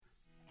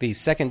the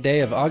second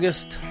day of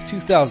August,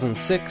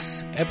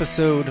 2006,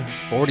 episode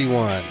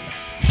 41.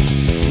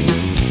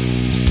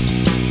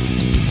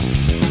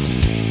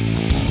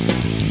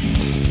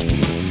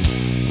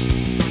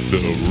 The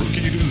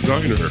Rookie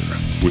Designer,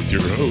 with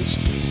your host,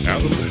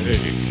 Adam Hay.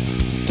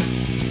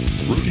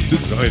 Rookie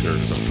Designer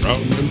is a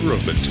proud member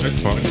of the Tech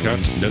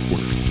Podcast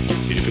Network.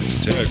 If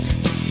it's tech,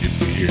 it's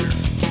here.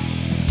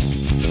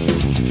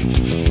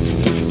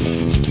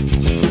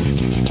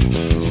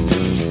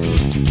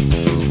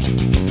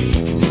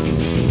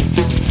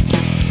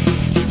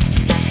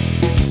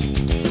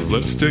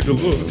 Let's take a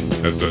look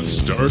at the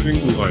starting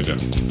lineup.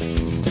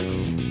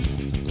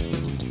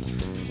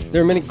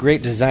 There are many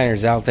great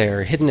designers out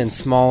there, hidden in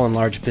small and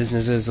large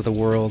businesses of the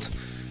world,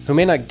 who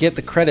may not get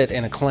the credit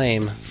and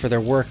acclaim for their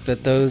work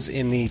that those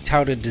in the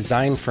touted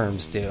design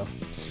firms do.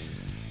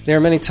 They are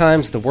many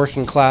times the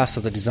working class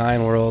of the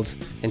design world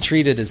and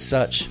treated as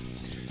such,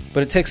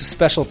 but it takes a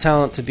special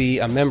talent to be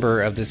a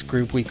member of this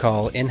group we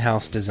call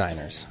in-house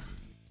designers.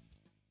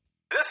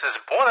 This is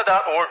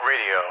Buona.org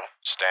Radio.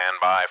 Stand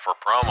by for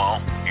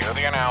promo. You're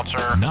the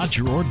announcer. Not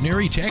your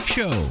ordinary tech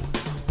show.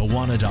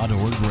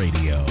 Buona.org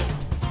Radio.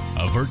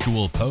 A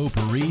virtual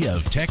potpourri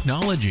of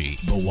technology.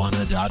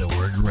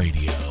 Buona.org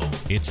Radio.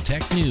 It's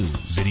tech news,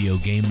 video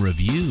game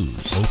reviews,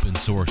 open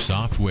source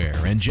software,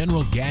 and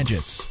general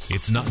gadgets.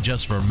 It's not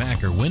just for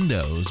Mac or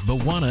Windows.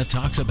 Buona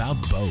talks about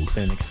both.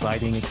 It's been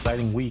an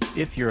exciting week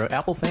if you're an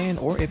Apple fan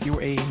or if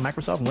you're a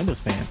Microsoft and Windows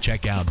fan.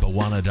 Check out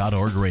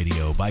Buona.org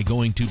Radio by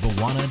going to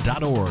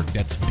Buona.org.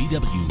 That's BWANA.org.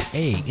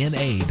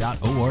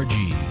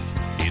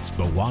 It's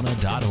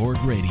Buona.org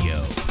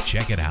Radio.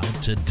 Check it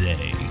out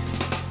today.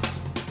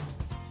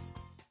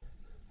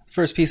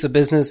 First piece of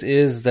business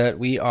is that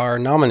we are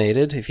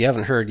nominated, if you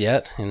haven't heard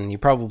yet, and you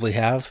probably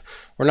have,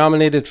 we're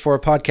nominated for a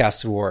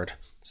podcast award.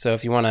 So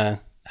if you want to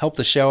help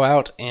the show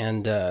out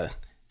and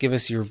give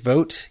us your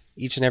vote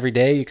each and every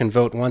day, you can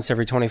vote once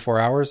every 24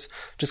 hours.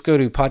 Just go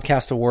to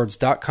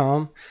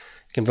podcastawards.com.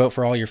 You can vote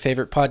for all your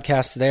favorite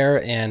podcasts there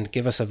and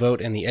give us a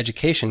vote in the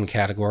education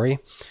category.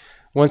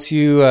 Once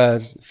you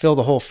fill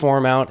the whole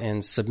form out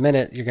and submit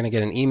it, you're going to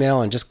get an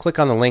email, and just click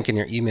on the link in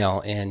your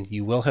email and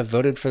you will have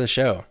voted for the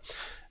show.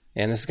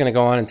 And this is going to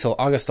go on until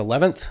August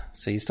 11th,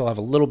 so you still have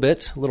a little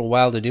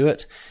while to do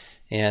it.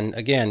 And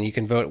again, you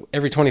can vote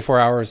every 24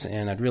 hours,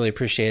 and I'd really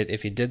appreciate it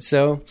if you did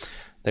so.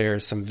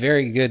 There's some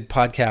very good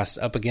podcasts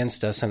up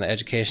against us in the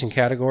education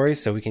category,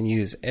 so we can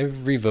use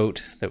every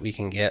vote that we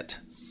can get.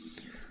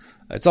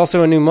 It's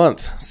also a new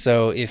month,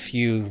 so if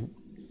you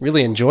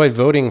really enjoy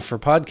voting for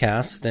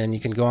podcasts, then you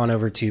can go on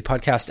over to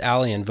Podcast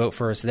Alley and vote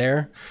for us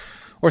there,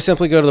 or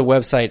simply go to the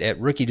website at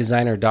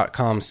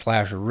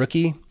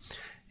rookiedesigner.com/rookie.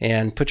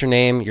 and put your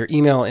name, your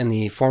email in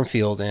the form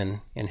field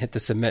and hit the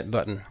submit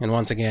button. And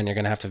once again, you're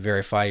going to have to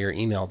verify your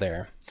email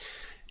there.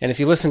 And if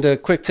you listen to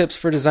Quick Tips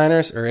for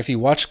Designers, or if you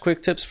watch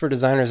Quick Tips for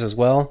Designers as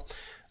well,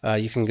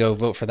 you can go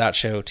vote for that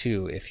show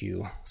too if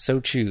you so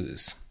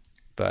choose.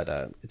 But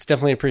it's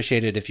definitely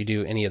appreciated if you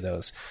do any of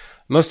those.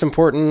 Most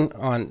important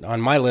on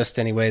my list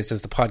anyways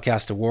is the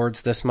Podcast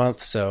Awards this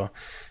month. So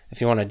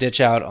if you want to ditch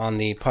out on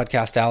the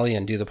Podcast Alley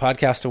and do the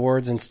Podcast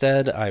Awards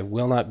instead, I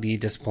will not be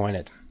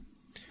disappointed.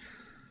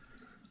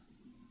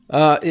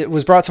 It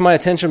was brought to my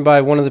attention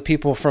by one of the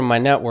people from my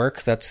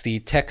network. That's the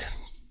Tech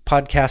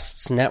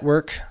Podcasts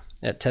Network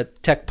at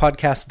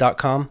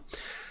techpodcast.com.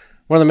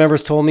 One of the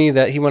members told me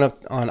that he went up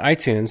on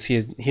iTunes. He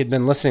had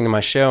been listening to my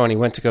show, and he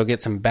went to go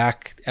get some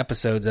back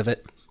episodes of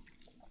it.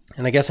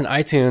 And I guess in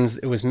iTunes,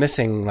 it was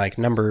missing like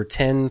number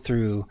 10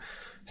 through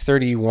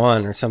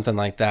 31 or something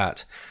like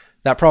that.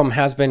 That problem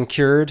has been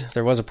cured.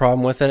 There was a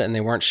problem with it, and they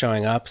weren't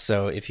showing up.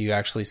 So if you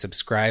actually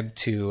subscribe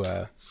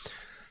to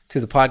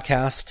the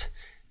podcast,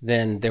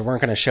 then they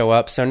weren't going to show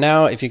up. So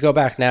now if you go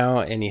back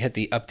now and you hit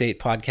the update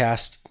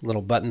podcast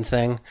little button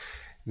thing,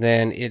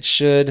 then it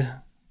should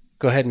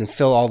go ahead and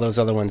fill all those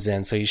other ones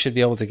in. So you should be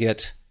able to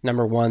get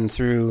number 1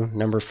 through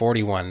number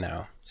 41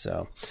 now.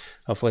 So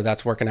hopefully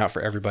that's working out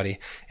for everybody.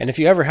 And if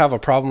you ever have a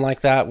problem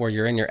like that where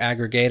you're in your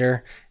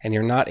aggregator and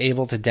you're not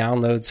able to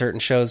download certain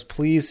shows,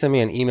 please send me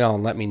an email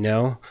and let me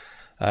know.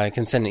 You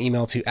can send an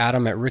email to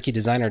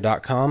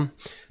adam@rookiedesigner.com.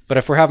 But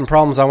if we're having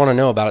problems, I want to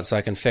know about it so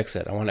I can fix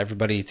it. I want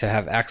everybody to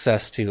have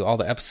access to all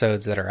the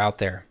episodes that are out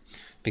there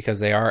because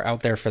they are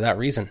out there for that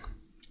reason.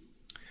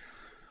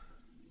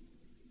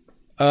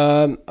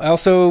 I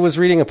also was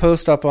reading a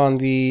post up on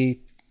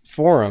the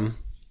forum,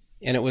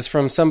 and it was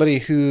from somebody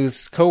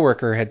whose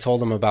coworker had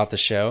told him about the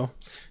show,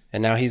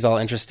 and now he's all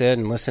interested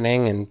in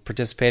listening and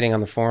participating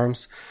on the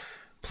forums.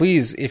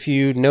 Please, if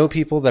you know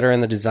people that are in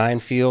the design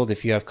field,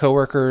 if you have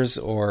coworkers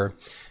or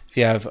if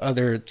you have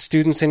other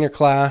students in your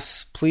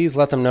class, please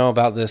let them know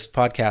about this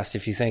podcast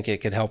if you think it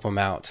could help them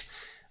out.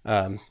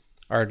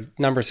 Our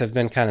numbers have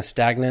been kind of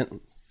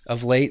stagnant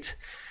of late,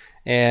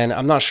 and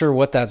I'm not sure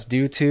what that's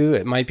due to.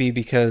 It might be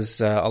because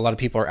a lot of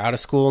people are out of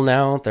school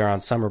now. They're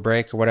on summer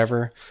break or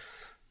whatever.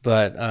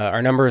 But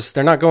our numbers,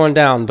 they're not going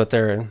down, but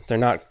they're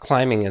not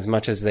climbing as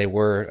much as they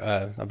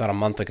were about a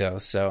month ago.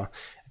 So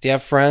If you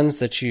have friends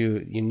that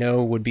you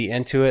know would be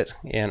into it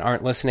and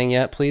aren't listening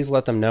yet, please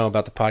let them know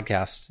about the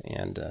podcast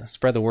and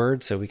spread the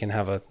word so we can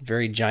have a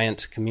very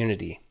giant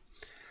community.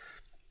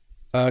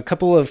 A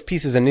couple of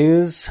pieces of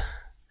news.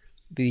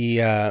 The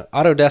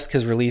Autodesk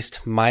has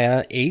released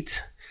Maya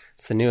 8.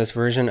 It's the newest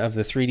version of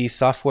the 3D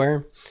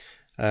software.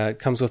 It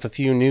comes with a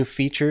few new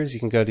features.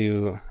 You can go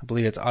to, I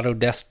believe it's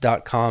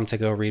autodesk.com to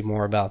go read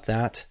more about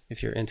that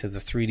if you're into the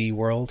 3D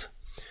world.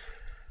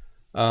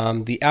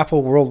 The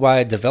Apple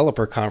Worldwide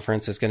Developer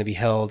Conference is going to be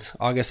held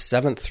August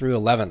 7th through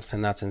 11th,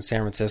 and that's in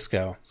San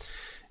Francisco.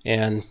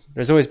 And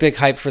there's always big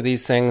hype for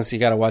these things. You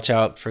got to watch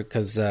out for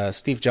because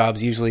Steve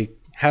Jobs usually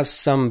has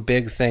some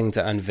big thing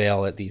to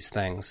unveil at these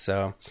things.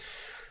 So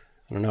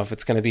I don't know if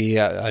it's going to be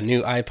a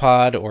new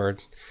iPod, or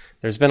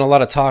there's been a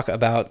lot of talk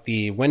about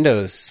the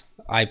Windows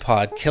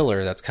iPod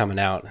killer that's coming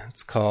out.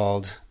 It's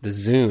called the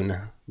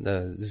Zune,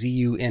 the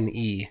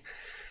Zune.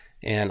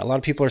 And a lot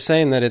of people are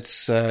saying that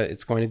it's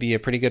going to be a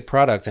pretty good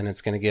product and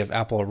it's going to give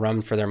Apple a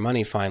run for their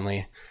money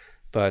finally.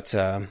 But,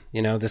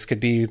 this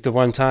could be the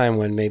one time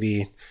when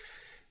maybe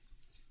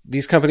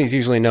these companies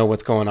usually know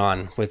what's going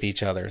on with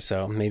each other.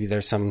 So maybe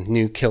there's some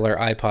new killer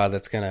iPod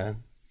that's going to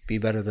be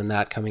better than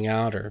that coming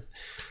out, or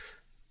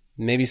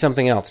maybe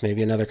something else,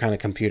 maybe another kind of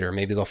computer.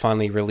 Maybe they'll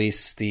finally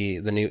release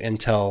the new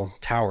Intel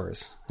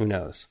Towers. Who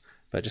knows?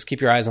 But just keep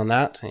your eyes on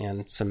that,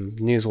 and some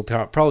news will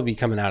probably be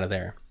coming out of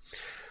there.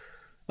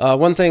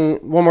 One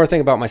more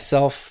thing about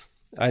myself.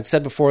 I'd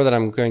said before that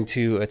I'm going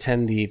to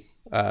attend the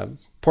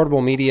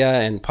Portable Media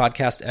and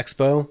Podcast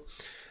Expo.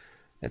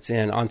 It's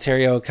in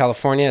Ontario,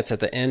 California. It's at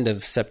the end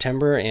of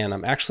September, and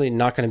I'm actually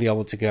not going to be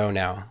able to go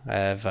now. I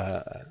have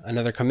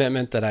another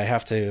commitment that I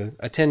have to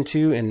attend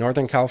to in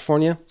Northern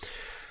California,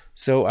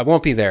 so I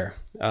won't be there.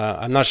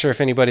 I'm not sure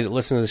if anybody that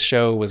listens to this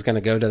show was going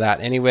to go to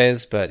that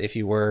anyways, but if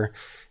you were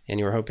and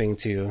you were hoping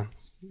to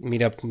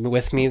meet up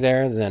with me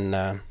there,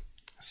 then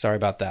sorry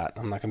about that.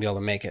 I'm not going to be able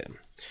to make it.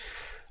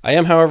 I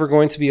am, however,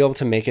 going to be able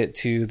to make it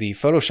to the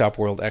Photoshop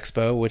World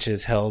Expo, which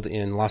is held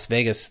in Las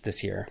Vegas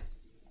this year.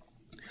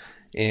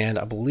 And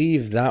I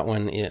believe that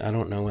one, I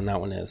don't know when that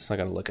one is. I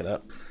got to look it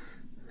up.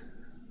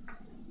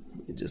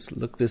 Let me just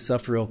look this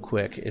up real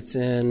quick. It's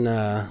in,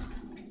 I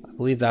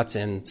believe that's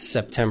in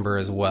September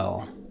as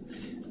well.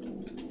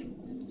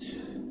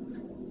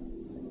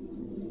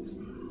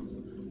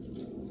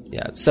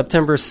 Yeah, it's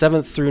September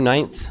 7th through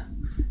 9th.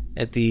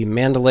 At the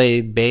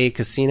Mandalay Bay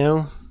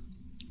Casino,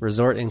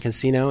 Resort and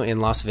Casino in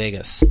Las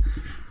Vegas.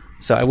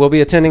 So I will be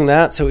attending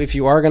that. So if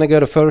you are going to go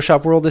to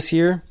Photoshop World this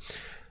year,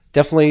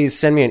 definitely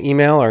send me an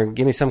email or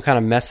give me some kind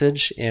of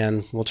message,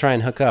 and we'll try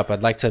and hook up.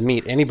 I'd like to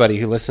meet anybody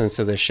who listens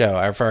to this show.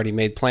 I've already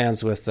made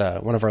plans with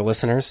one of our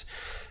listeners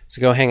to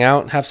go hang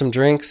out, have some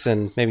drinks,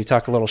 and maybe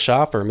talk a little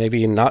shop, or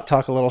maybe not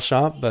talk a little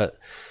shop, but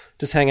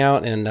just hang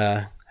out and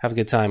have a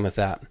good time with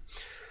that.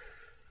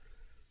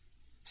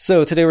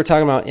 So today we're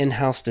talking about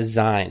in-house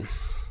design.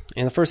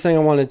 And the first thing I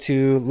wanted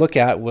to look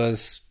at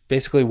was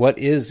basically what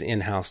is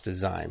in-house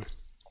design.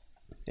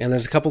 And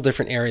there's a couple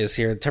different areas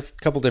here, a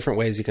couple different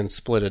ways you can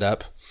split it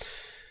up.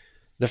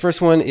 The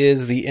first one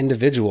is the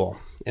individual.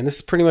 And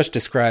this pretty much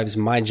describes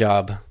my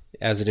job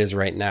as it is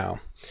right now.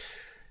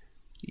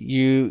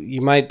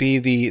 You might be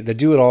the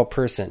do-it-all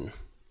person.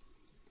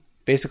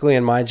 Basically,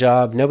 in my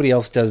job, nobody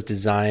else does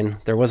design.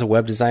 There was a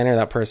web designer.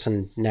 That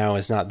person now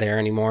is not there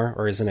anymore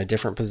or is in a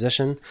different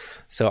position.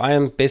 So I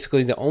am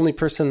basically the only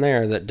person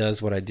there that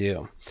does what I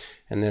do.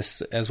 And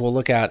this, as we'll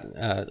look at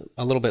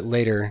a little bit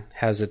later,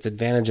 has its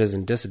advantages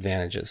and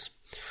disadvantages.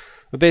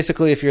 But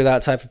basically, if you're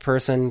that type of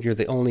person, you're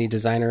the only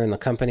designer in the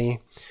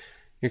company,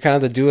 you're kind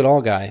of the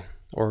do-it-all guy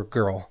or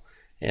girl.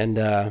 And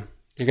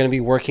you're going to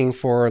be working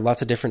for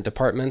lots of different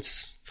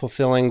departments,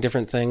 fulfilling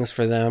different things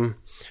for them.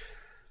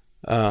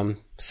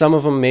 Some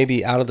of them may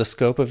be out of the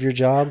scope of your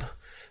job.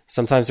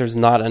 Sometimes there's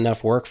not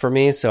enough work for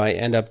me, so I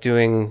end up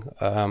doing,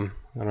 I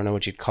don't know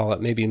what you'd call it,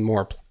 maybe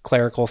more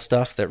clerical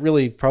stuff that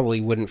really probably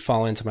wouldn't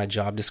fall into my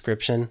job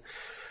description.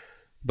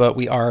 But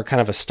we are kind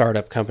of a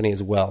startup company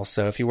as well.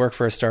 So if you work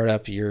for a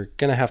startup, you're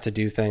going to have to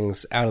do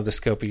things out of the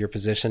scope of your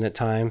position at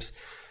times.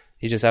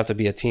 You just have to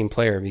be a team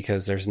player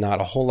because there's not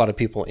a whole lot of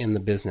people in the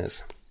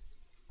business.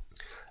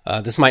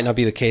 This might not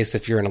be the case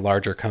if you're in a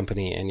larger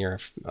company and you're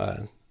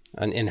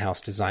an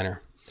in-house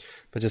designer,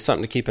 but just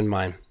something to keep in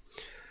mind.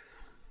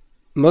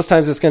 Most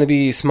times it's going to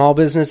be small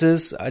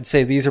businesses. I'd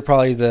say these are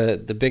probably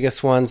the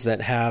biggest ones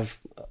that have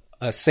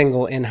a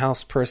single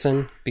in-house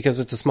person, because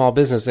it's a small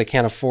business. They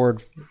can't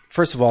afford,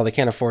 first of all, they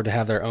can't afford to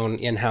have their own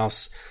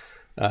in-house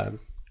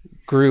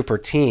group or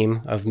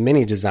team of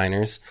many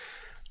designers.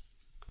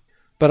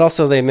 But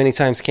also they many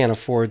times can't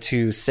afford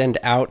to send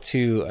out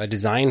to a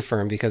design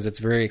firm because it's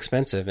very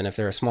expensive. And if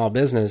they're a small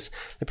business,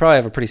 they probably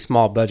have a pretty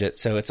small budget.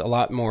 So it's a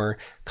lot more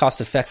cost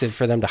effective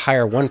for them to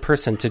hire one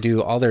person to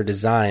do all their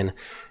design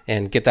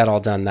and get that all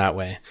done that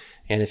way.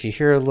 And if you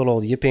hear a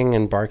little yipping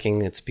and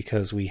barking, it's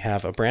because we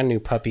have a brand new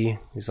puppy.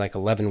 He's like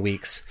 11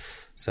 weeks.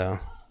 So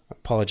I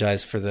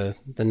apologize for the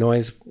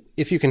noise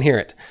if you can hear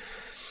it.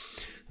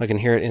 I can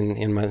hear it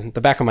in the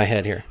back of my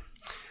head here.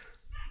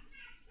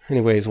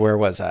 Anyways, where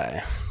was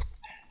I?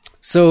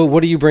 So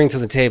what do you bring to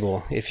the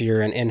table? If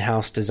you're an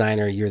in-house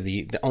designer, you're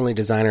the only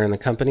designer in the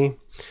company.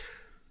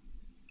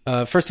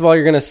 First of all,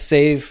 you're going to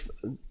save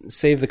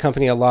the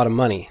company a lot of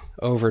money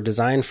over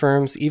design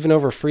firms, even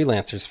over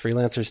freelancers.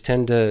 Freelancers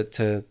tend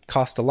to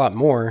cost a lot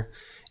more,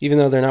 even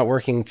though they're not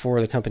working for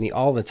the company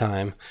all the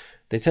time.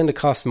 They tend to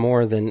cost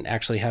more than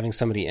actually having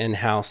somebody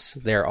in-house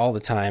there all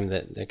the time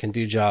that can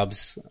do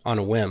jobs on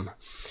a whim.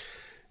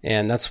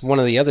 And that's one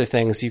of the other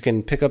things. You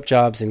can pick up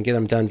jobs and get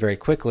them done very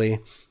quickly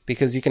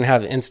because you can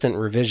have instant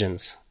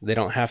revisions. They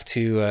don't have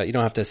to. You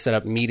don't have to set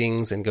up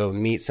meetings and go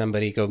meet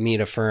somebody, go meet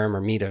a firm or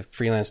meet a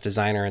freelance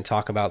designer and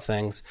talk about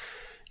things.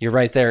 You're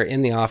right there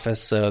in the office,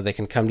 so they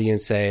can come to you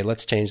and say,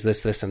 "Let's change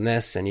this, this, and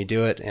this," and you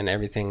do it, and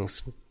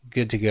everything's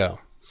good to go.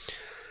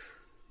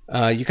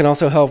 You can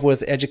also help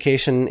with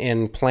education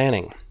and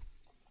planning.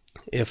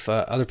 If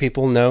other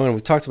people know, and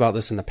we've talked about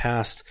this in the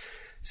past,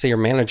 say your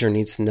manager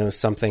needs to know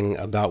something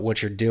about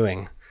what you're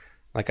doing.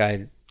 Like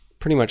I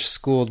pretty much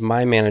schooled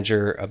my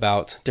manager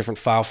about different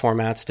file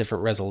formats,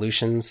 different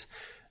resolutions.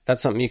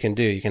 That's something you can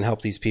do. You can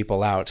help these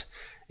people out.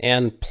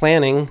 And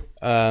planning,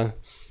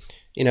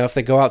 if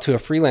they go out to a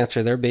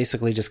freelancer, they're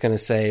basically just going to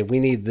say, we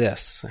need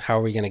this. How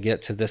are we going to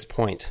get to this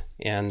point?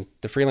 And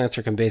the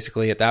freelancer can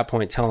basically at that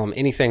point tell them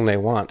anything they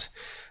want.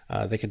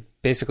 They could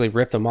basically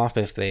rip them off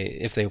if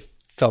they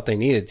felt they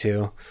needed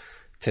to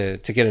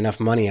get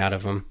enough money out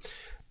of them.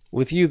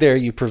 With you there,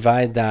 you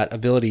provide that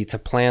ability to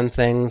plan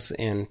things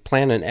and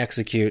plan and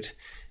execute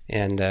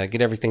and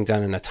get everything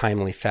done in a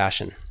timely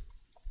fashion.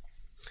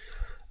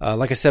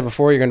 Like I said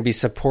before, you're going to be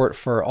support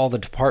for all the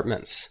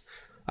departments.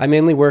 I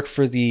mainly work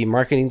for the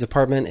marketing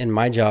department in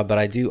my job, but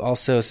I do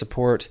also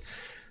support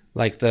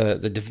like the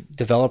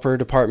developer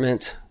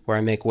department where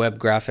I make web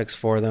graphics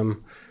for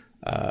them.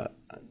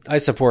 I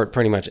support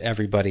pretty much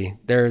everybody.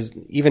 There's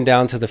even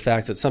down to the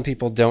fact that some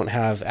people don't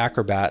have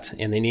Acrobat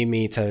and they need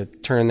me to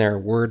turn their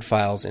Word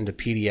files into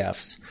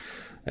PDFs.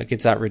 It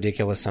gets that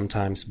ridiculous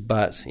sometimes,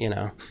 but,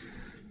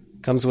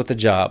 comes with the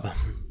job.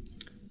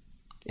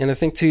 And I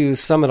think to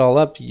sum it all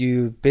up,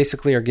 you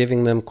basically are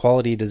giving them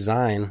quality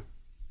design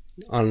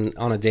on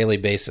a daily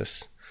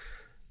basis.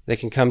 They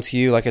can come to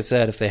you, like I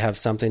said, if they have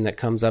something that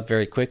comes up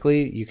very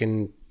quickly, you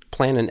can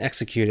plan and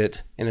execute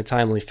it in a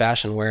timely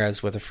fashion,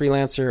 whereas with a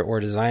freelancer or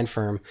a design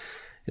firm,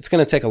 it's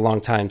going to take a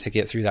long time to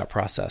get through that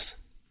process.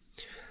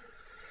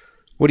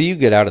 What do you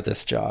get out of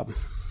this job?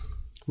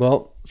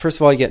 Well, first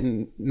of all, you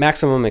get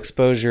maximum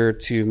exposure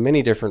to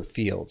many different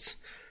fields,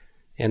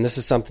 and this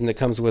is something that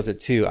comes with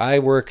it too. I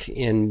work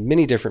in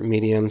many different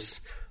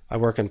mediums. I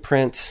work in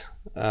print.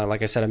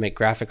 Like I said, I make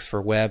graphics for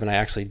web, and I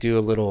actually do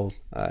a little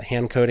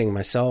hand coding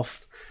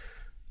myself.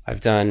 I've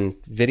done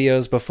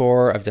videos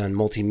before, I've done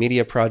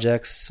multimedia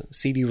projects,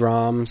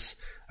 CD-ROMs,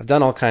 I've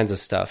done all kinds of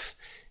stuff.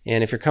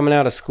 And if you're coming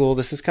out of school,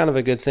 this is kind of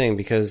a good thing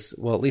because,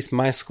 well, at least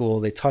my school,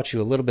 they taught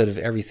you a little bit of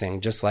everything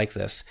just like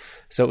this.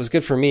 So it was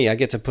good for me. I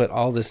get to put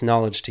all this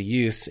knowledge to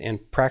use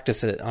and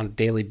practice it on a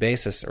daily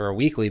basis or a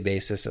weekly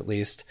basis at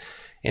least.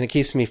 And it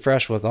keeps me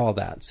fresh with all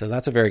that. So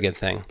that's a very good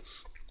thing.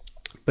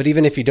 But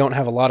even if you don't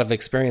have a lot of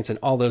experience in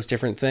all those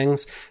different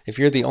things, if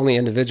you're the only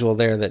individual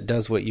there that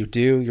does what you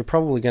do, you're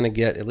probably going to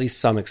get at least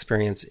some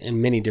experience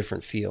in many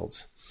different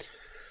fields.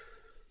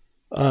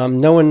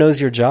 No one knows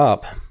your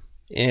job.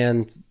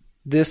 And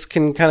this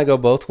can kind of go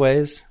both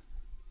ways,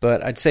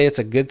 but I'd say it's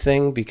a good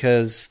thing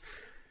because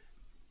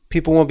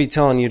people won't be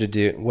telling you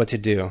what to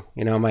do.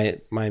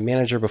 My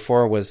manager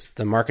before was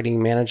the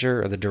marketing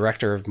manager or the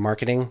director of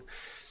marketing,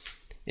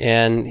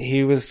 and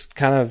he was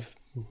kind of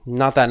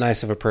not that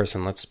nice of a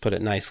person, let's put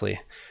it nicely.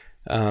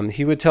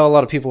 He would tell a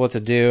lot of people what to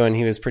do, and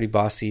he was pretty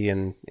bossy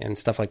and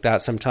stuff like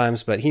that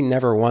sometimes, but he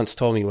never once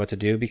told me what to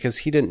do because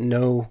he doesn't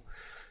know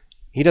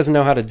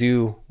how to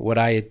do what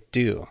I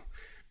do.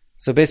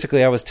 So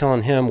basically I was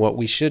telling him what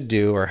we should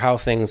do or how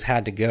things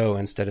had to go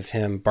instead of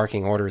him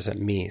barking orders at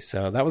me.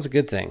 So that was a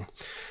good thing.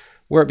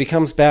 Where it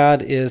becomes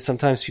bad is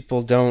sometimes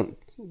people don't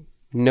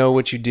know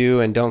what you do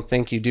and don't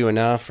think you do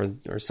enough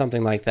or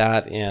something like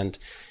that, and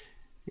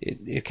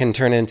it can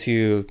turn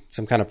into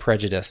some kind of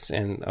prejudice,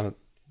 and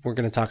we're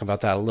going to talk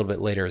about that a little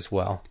bit later as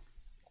well.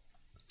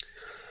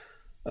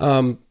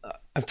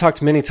 I've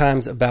talked many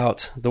times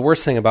about the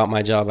worst thing about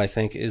my job, I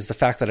think, is the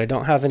fact that I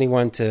don't have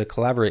anyone to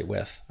collaborate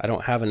with. I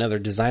don't have another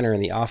designer in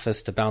the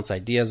office to bounce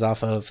ideas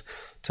off of,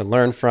 to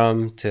learn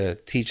from, to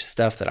teach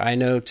stuff that I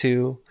know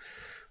to,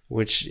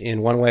 which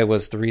in one way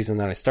was the reason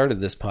that I started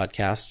this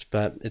podcast.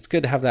 But it's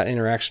good to have that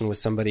interaction with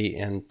somebody,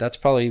 and that's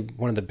probably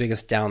one of the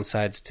biggest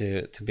downsides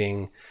to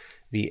being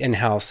the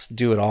in-house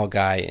do-it-all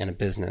guy in a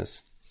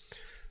business.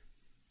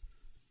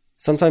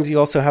 Sometimes you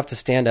also have to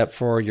stand up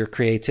for your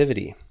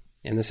creativity.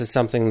 And this is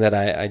something that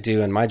I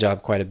do in my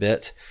job quite a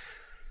bit.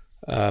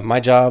 My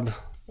job,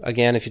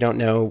 again, if you don't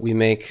know, we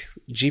make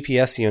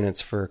GPS units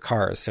for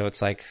cars. So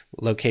it's like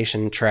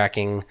location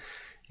tracking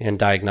and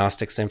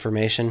diagnostics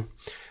information.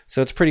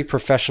 So it's pretty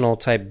professional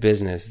type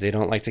business. They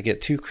don't like to get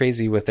too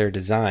crazy with their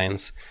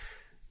designs.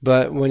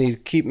 But when you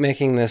keep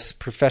making this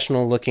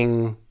professional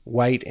looking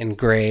white and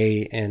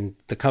gray and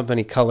the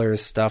company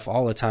colors stuff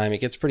all the time, it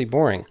gets pretty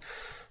boring.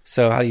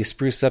 So how do you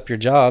spruce up your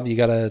job? You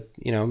got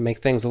to, make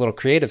things a little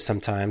creative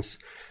sometimes.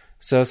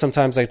 So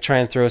sometimes I try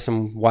and throw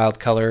some wild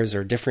colors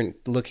or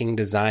different looking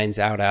designs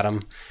out at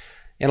them.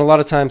 And a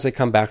lot of times they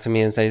come back to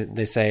me and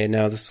they say,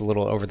 no, this is a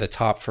little over the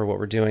top for what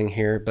we're doing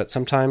here. But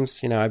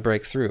sometimes, I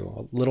break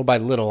through. Little by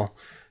little,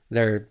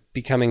 they're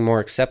becoming more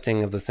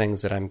accepting of the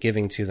things that I'm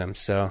giving to them.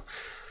 So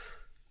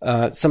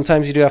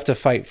sometimes you do have to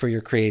fight for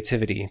your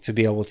creativity to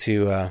be able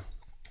to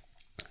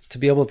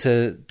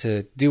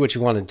do what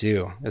you want to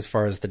do as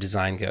far as the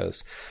design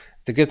goes.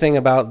 The good thing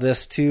about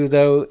this too,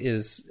 though,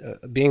 is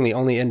being the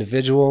only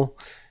individual,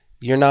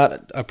 you're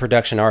not a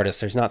production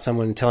artist. There's not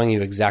someone telling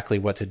you exactly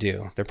what to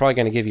do. They're probably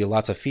going to give you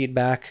lots of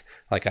feedback,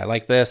 like I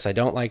like this, I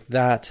don't like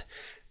that,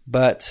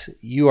 but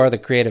you are the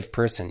creative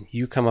person.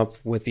 You come up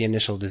with the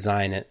initial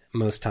design at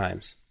most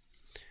times.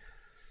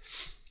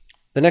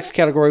 The next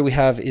category we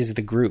have is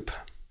the group.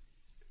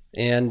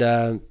 And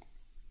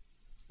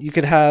you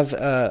could have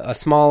a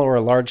small or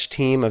a large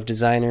team of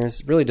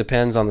designers. It really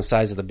depends on the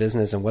size of the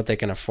business and what they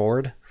can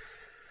afford.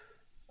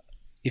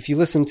 If you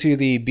listen to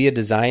the Be a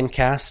Design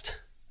cast,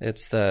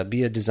 it's the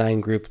Be a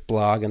Design Group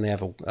blog, and they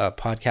have a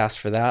podcast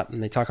for that,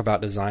 and they talk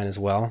about design as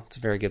well. It's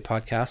a very good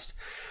podcast.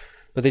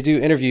 But they do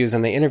interviews,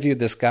 and they interviewed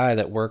this guy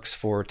that works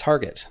for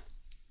Target.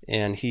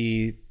 And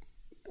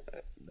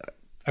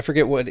I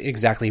forget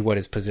exactly what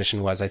his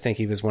position was. I think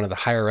he was one of the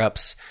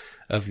higher-ups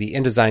of the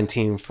InDesign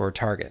team for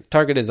Target.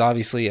 Target is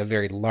obviously a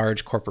very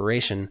large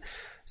corporation,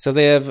 so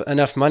they have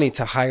enough money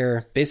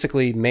to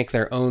basically make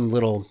their own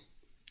little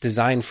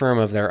design firm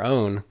of their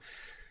own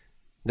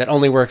that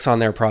only works on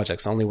their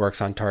projects, only works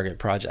on Target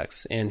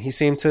projects. And he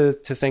seemed to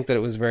think that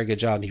it was a very good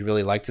job. He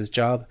really liked his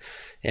job,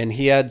 and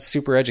he had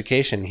super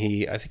education.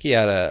 I think he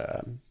had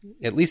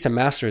at least a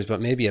master's,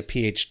 but maybe a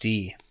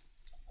PhD,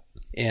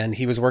 and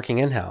he was working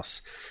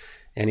in-house.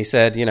 And he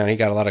said, he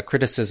got a lot of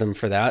criticism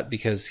for that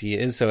because he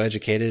is so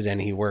educated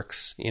and he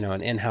works,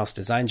 an in-house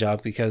design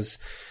job because,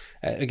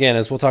 again,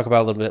 as we'll talk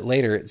about a little bit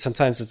later,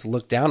 sometimes it's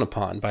looked down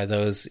upon by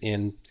those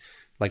in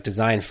like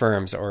design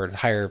firms or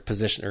higher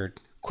position or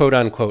quote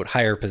unquote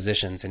higher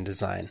positions in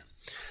design.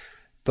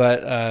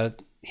 But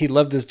he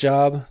loved his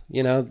job,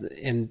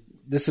 and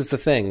this is the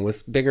thing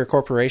with bigger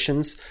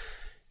corporations,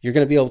 you're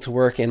going to be able to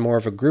work in more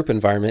of a group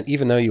environment,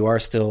 even though you are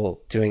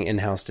still doing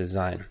in-house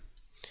design.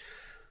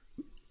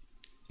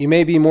 You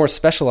may be more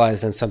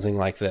specialized in something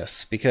like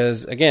this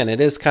because, again,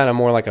 it is kind of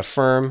more like a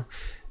firm.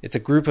 It's a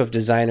group of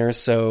designers,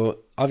 so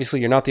obviously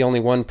you're not the only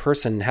one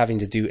person having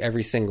to do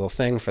every single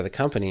thing for the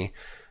company.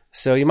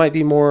 So you might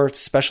be more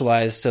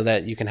specialized so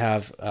that you can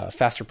have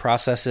faster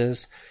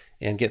processes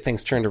and get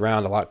things turned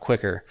around a lot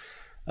quicker.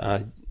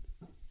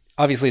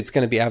 Obviously, it's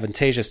going to be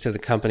advantageous to the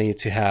company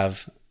to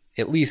have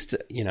at least,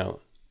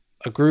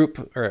 a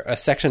group or a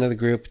section of the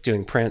group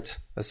doing print,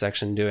 a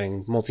section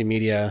doing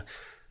multimedia,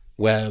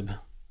 web,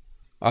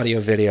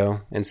 audio,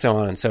 video, and so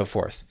on and so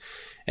forth.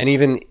 And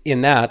even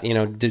in that,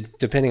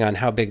 depending on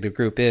how big the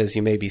group is,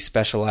 you may be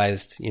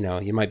specialized,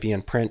 you might be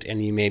in print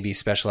and you may be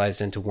specialized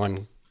into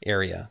one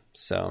area.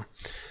 So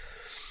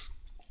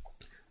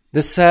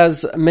this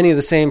has many of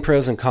the same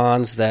pros and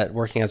cons that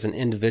working as an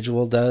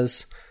individual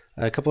does.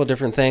 A couple of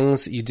different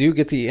things. You do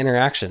get the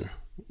interaction.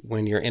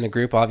 When you're in a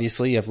group,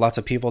 obviously, you have lots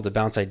of people to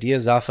bounce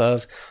ideas off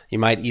of. You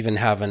might even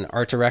have an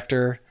art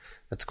director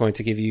that's going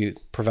to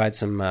provide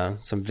some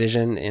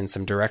vision and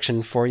some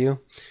direction for you.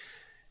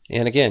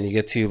 And again, you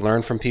get to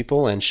learn from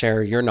people and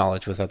share your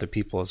knowledge with other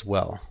people as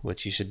well,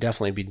 which you should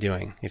definitely be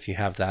doing if you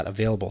have that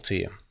available to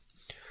you.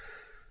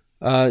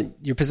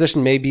 Your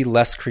position may be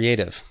less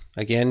creative.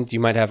 Again, you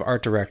might have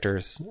art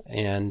directors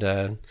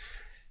and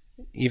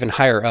even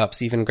higher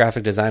ups, even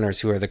graphic designers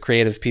who are the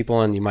creative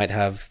people, and you might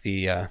have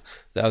the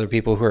other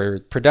people who are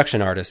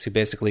production artists who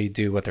basically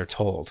do what they're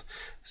told.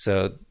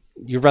 So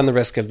you run the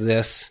risk of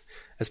this.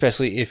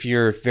 Especially if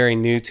you're very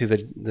new to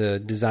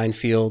the design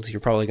field, you're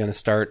probably going to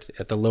start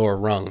at the lower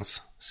rungs.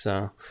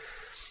 So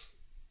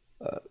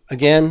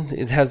again,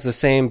 it has the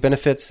same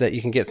benefits that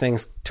you can get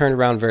things turned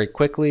around very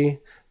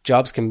quickly.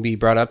 Jobs can be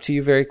brought up to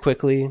you very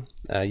quickly.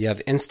 You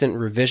have instant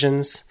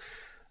revisions.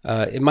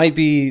 It might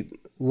be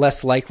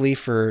less likely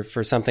for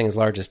something as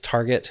large as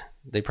Target.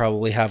 They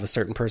probably have a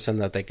certain person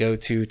that they go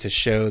to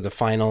show the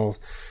final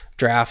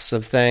drafts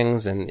of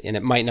things, and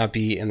it might not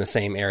be in the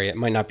same area. It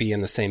might not be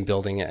in the same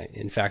building.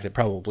 In fact, it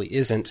probably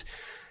isn't.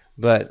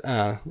 But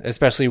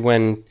especially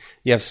when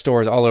you have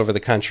stores all over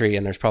the country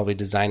and there's probably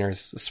designers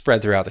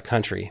spread throughout the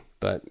country.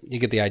 But you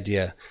get the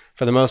idea.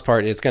 For the most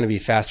part, it's going to be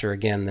faster,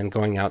 again, than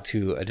going out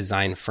to a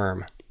design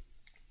firm.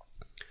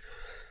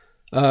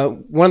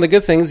 One of the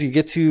good things, you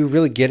get to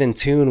really get in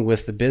tune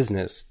with the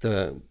business,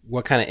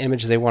 what kind of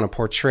image they want to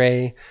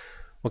portray,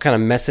 what kind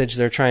of message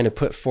they're trying to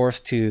put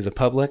forth to the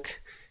public.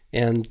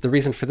 And the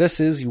reason for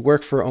this is you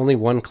work for only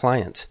one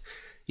client.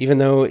 Even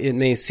though it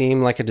may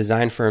seem like a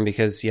design firm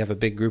because you have a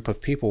big group of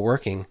people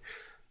working,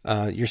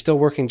 you're still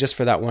working just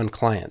for that one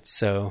client.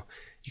 So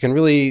you can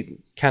really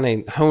kind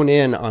of hone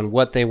in on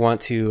what they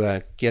want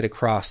to get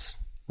across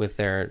with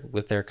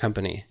their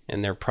company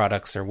and their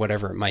products or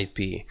whatever it might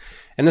be.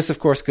 And this, of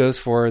course, goes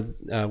for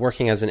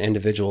working as an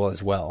individual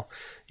as well.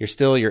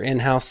 You're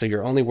in-house, so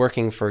you're only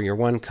working for your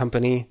one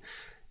company,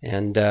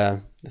 and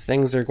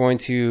things are going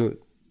to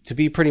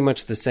be pretty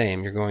much the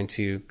same. You're going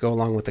to go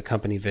along with the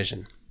company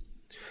vision.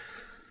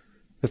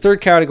 The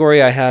third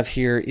category I have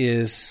here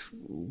is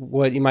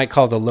what you might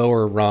call the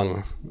lower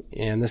rung,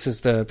 and this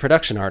is the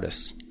production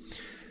artists.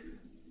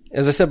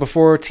 As I said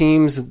before,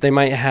 teams, they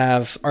might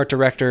have art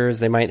directors,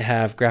 they might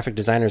have graphic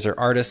designers or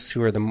artists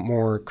who are the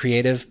more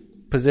creative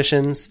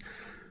positions,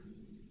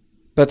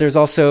 but there's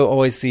also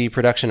always the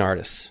production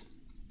artists.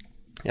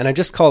 And I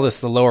just call this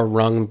the lower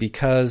rung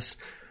because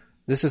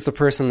this is the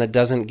person that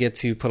doesn't get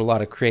to put a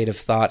lot of creative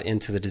thought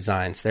into the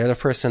designs. They're the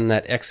person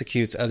that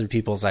executes other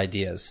people's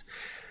ideas.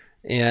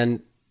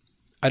 And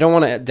I don't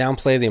want to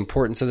downplay the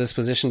importance of this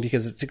position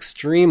because it's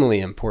extremely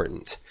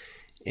important.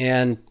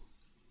 And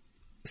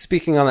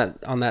speaking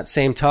on that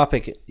same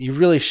topic, you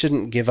really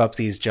shouldn't give up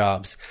these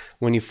jobs.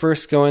 When you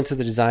first go into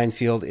the design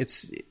field,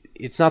 it's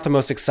not the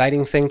most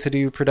exciting thing to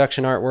do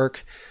production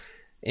artwork.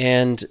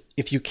 And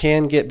if you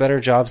can get better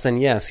jobs, then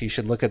yes, you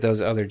should look at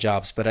those other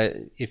jobs. But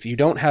if you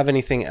don't have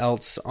anything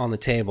else on the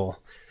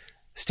table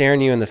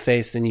staring you in the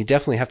face, then you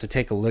definitely have to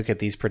take a look at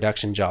these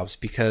production jobs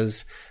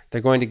because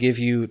they're going to give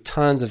you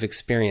tons of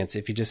experience.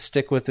 If you just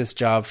stick with this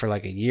job for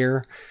like a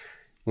year,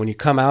 when you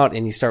come out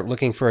and you start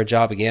looking for a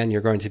job again,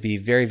 you're going to be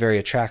very, very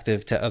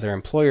attractive to other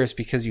employers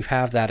because you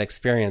have that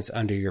experience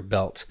under your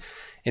belt.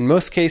 In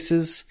most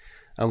cases,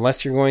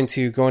 unless you're going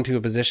to go into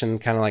a position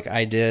kind of like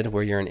I did,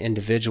 where you're an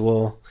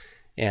individual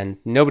and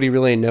nobody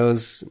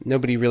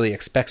really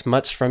expects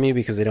much from you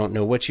because they don't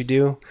know what you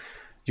do,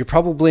 you're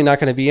probably not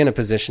going to be in a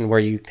position where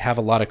you have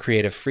a lot of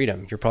creative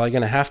freedom. You're probably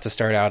going to have to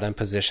start out in a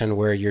position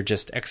where you're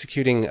just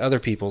executing other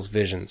people's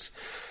visions.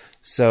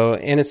 So,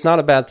 and it's not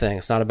a bad thing.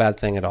 It's not a bad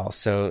thing at all.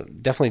 So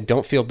definitely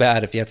don't feel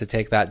bad if you have to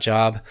take that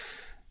job.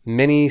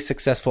 Many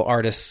successful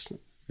artists,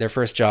 their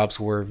first jobs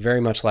were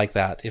very much like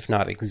that, if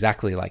not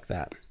exactly like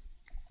that.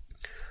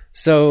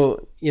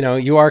 So,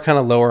 you are kind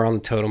of lower on the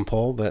totem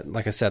pole, but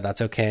like I said,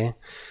 that's okay.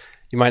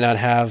 You might not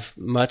have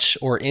much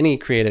or any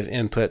creative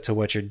input to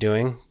what you're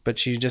doing,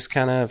 but you just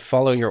kind of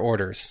follow your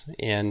orders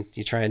and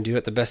you try and do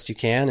it the best you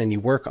can, and you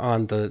work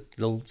on the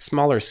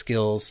smaller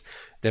skills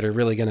that are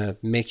really going to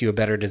make you a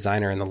better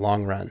designer in the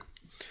long run.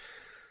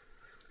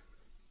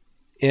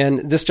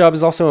 And this job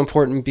is also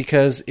important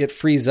because it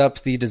frees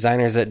up the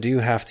designers that do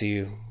have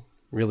to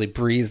really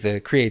breathe the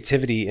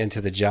creativity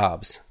into the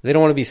jobs. They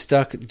don't want to be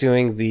stuck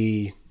doing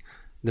the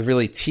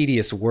really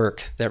tedious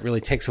work that really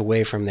takes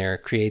away from their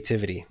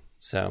creativity.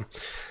 So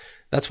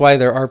that's why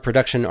there are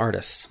production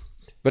artists.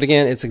 But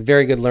again, it's a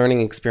very good learning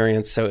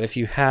experience. So if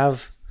you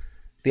have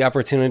the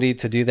opportunity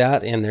to do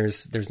that and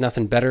there's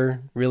nothing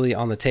better really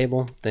on the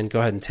table, then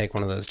go ahead and take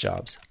one of those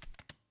jobs.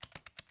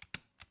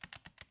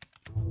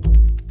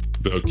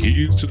 The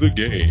Keys to the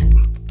Game,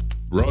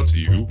 brought to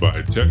you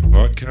by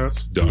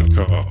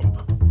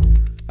techpodcasts.com.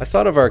 I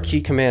thought of our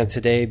key command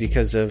today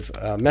because of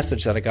a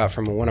message that I got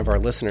from one of our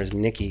listeners,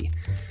 Nikki.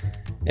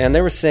 And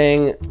they were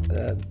saying,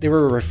 they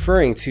were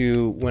referring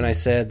to when I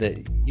said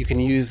that you can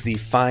use the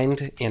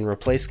find and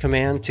replace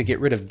command to get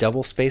rid of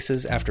double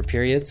spaces after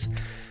periods.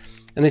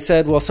 And they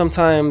said, well,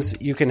 sometimes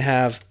you can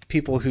have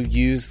people who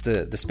use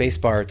the space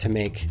bar to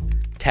make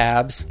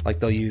tabs, like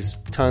they'll use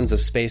tons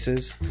of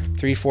spaces,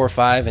 3, 4,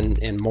 5,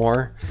 and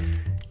more.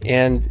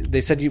 And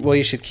they said, well,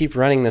 you should keep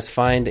running this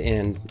find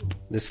and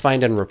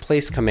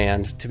replace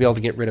command to be able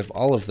to get rid of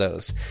all of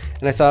those.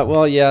 And I thought,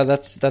 well, yeah,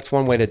 that's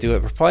one way to do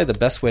it, but probably the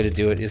best way to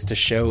do it is to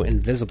show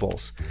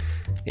invisibles.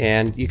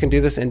 And you can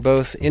do this in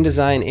both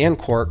InDesign and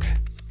Quark.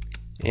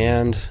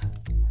 And,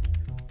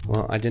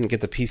 well, I didn't get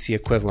the PC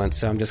equivalent,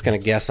 so I'm just going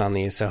to guess on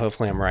these, so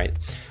hopefully I'm right.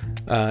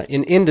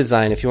 In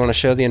InDesign, if you want to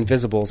show the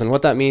invisibles, and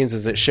what that means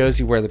is it shows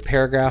you where the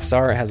paragraphs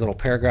are. It has little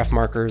paragraph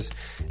markers.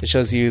 It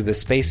shows you the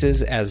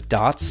spaces as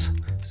dots.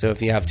 So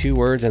if you have two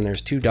words and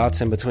there's two dots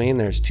in between,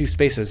 there's two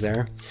spaces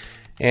there.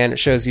 And it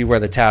shows you where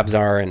the tabs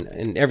are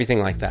and everything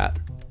like that.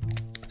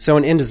 So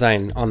in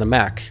InDesign on the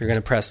Mac, you're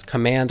going to press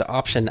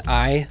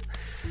Command-Option-I.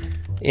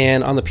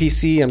 And on the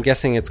PC, I'm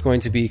guessing it's going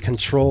to be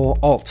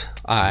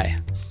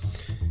Control-Alt-I.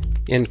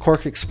 In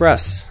Quark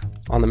Express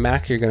on the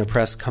Mac, you're going to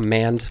press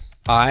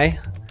Command-I.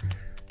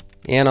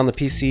 And on the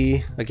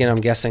PC, again, I'm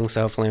guessing,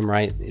 so hopefully I'm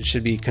right, it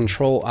should be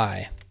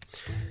Control-I.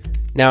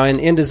 Now in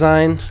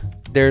InDesign,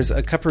 there's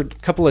a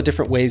couple of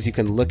different ways you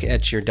can look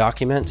at your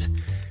document.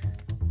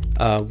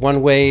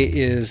 One way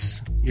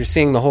is you're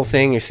seeing the whole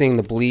thing, you're seeing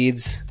the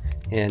bleeds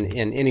and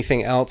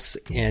anything else,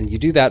 and you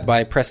do that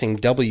by pressing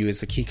W is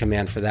the key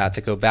command for that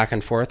to go back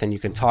and forth, and you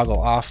can toggle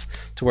off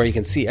to where you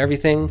can see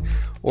everything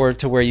or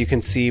to where you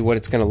can see what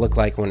it's going to look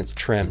like when it's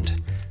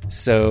trimmed.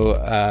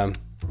 So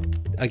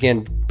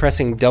again,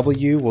 pressing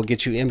W will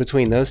get you in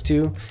between those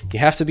two. You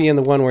have to be in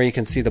the one where you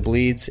can see the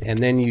bleeds,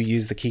 and then you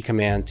use the key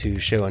command to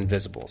show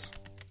invisibles.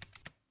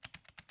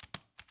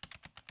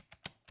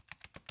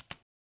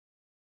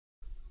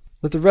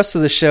 With the rest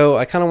of the show,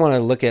 I kind of want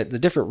to look at the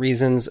different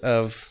reasons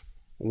of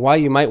why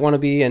you might want to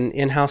be an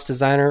in-house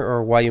designer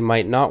or why you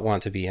might not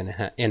want to be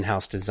an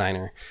in-house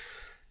designer.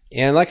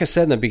 And like I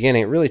said in the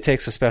beginning, it really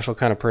takes a special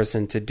kind of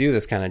person to do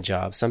this kind of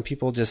job. Some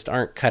people just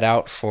aren't cut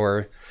out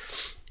for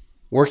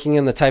working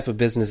in the type of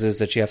businesses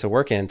that you have to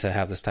work in to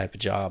have this type of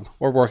job,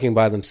 or working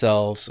by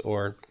themselves,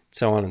 or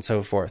so on and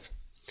so forth.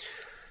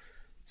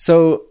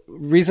 So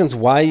reasons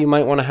why you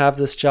might want to have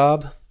this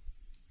job,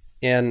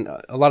 and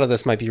a lot of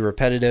this might be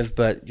repetitive,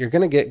 but you're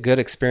going to get good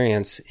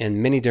experience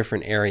in many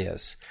different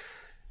areas.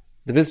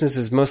 The business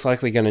is most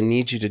likely going to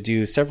need you to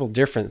do several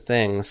different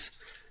things.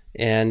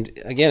 And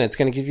again, it's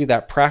going to give you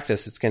that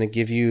practice. It's going to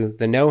give you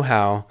the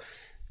know-how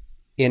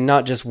in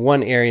not just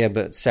one area,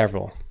 but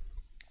several.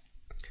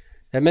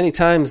 And many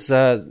times,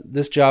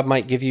 this job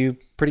might give you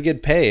pretty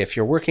good pay if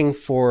you're working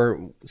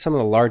for some of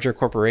the larger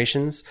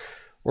corporations,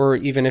 or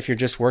even if you're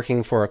just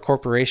working for a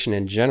corporation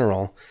in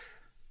general.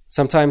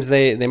 Sometimes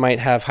they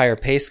might have higher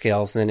pay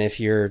scales than if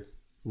you're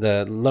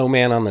the low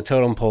man on the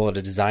totem pole at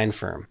a design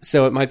firm.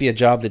 So it might be a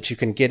job that you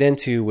can get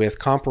into with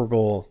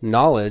comparable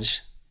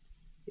knowledge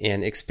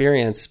and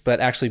experience,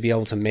 but actually be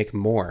able to make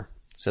more.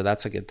 So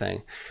that's a good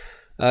thing.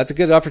 It's a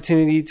good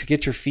opportunity to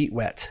get your feet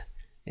wet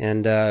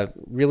and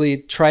really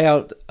try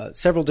out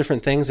several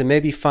different things and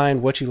maybe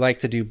find what you like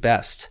to do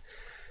best.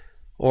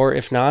 Or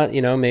if not,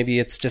 maybe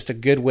it's just a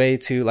good way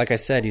to, like I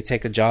said, you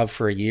take a job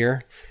for a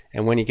year,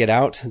 and when you get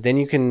out, then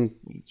you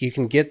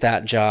can get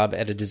that job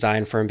at a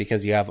design firm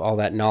because you have all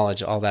that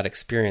knowledge, all that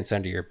experience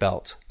under your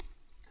belt.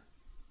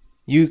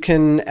 You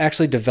can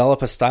actually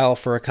develop a style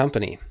for a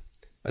company,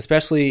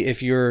 especially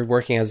if you're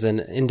working as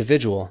an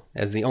individual,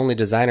 as the only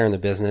designer in the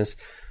business.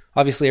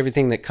 Obviously,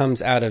 everything that comes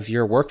out of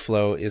your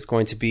workflow is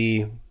going to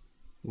be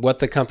what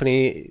the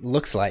company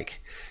looks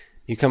like.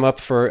 You come up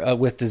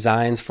with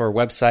designs for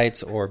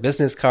websites or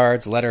business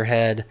cards,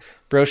 letterhead,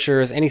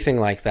 brochures, anything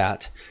like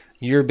that.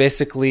 You're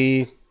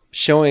basically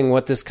showing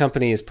what this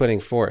company is putting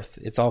forth.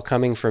 It's all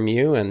coming from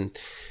you, and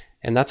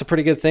that's a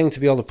pretty good thing to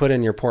be able to put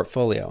in your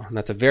portfolio. And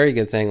that's a very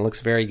good thing.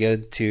 Looks very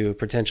good to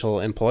potential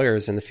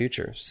employers in the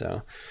future.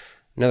 So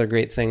another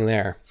great thing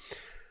there.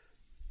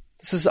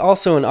 This is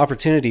also an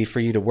opportunity for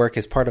you to work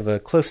as part of a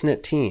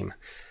close-knit team.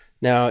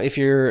 Now, if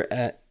you're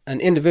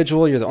an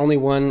individual, you're the only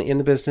one in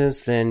the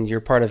business, then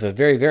you're part of a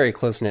very, very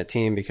close-knit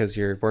team because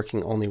you're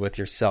working only with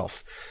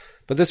yourself.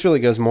 But this really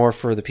goes more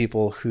for the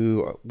people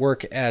who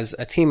work as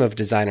a team of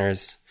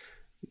designers,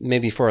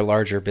 maybe for a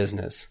larger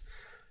business.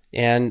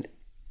 And,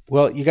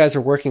 well, you guys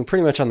are working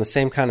pretty much on the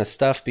same kind of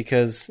stuff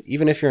because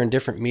even if you're in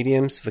different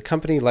mediums, the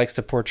company likes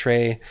to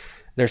portray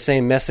their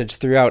same message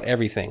throughout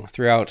everything,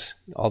 throughout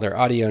all their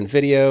audio and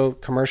video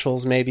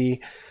commercials maybe,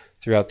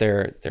 throughout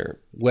their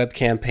web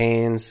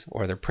campaigns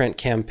or their print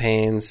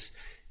campaigns.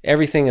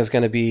 Everything is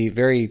going to be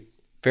very,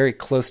 very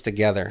close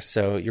together.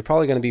 So you're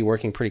probably going to be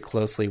working pretty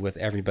closely with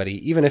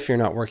everybody, even if you're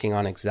not working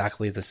on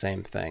exactly the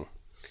same thing.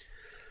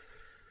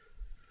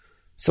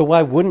 So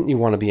why wouldn't you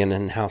want to be an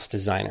in-house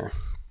designer?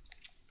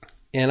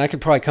 And I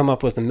could probably come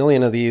up with a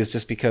million of these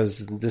just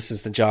because this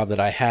is the job that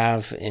I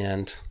have.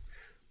 And,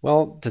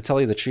 well, to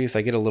tell you the truth,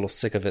 I get a little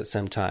sick of it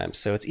sometimes.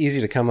 So it's easy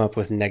to come up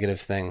with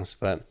negative things.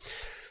 But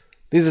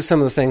these are some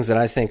of the things that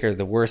I think are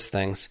the worst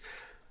things.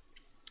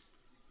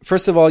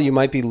 First of all, you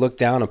might be looked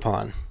down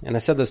upon. And I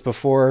said this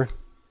before,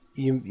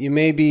 you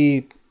may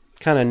be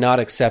kind of not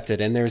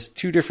accepted. And there's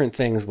two different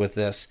things with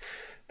this.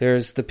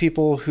 There's the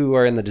people who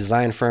are in the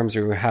design firms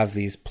who have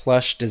these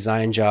plush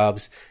design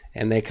jobs,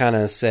 and they kind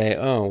of say,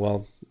 oh,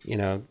 well,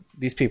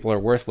 these people are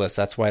worthless.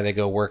 That's why they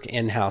go work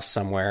in-house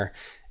somewhere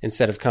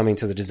instead of coming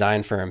to the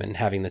design firm and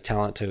having the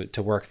talent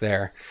to work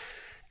there.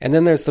 And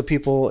then there's the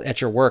people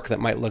at your work that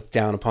might look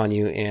down upon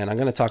you, and I'm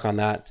going to talk on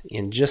that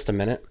in just a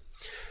minute.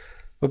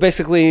 But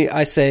basically,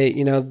 I say,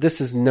 this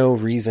is no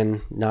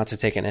reason not to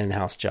take an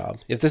in-house job.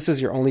 If this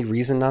is your only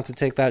reason not to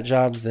take that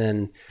job,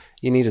 then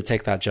you need to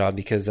take that job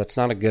because that's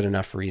not a good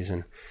enough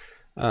reason.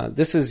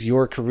 This is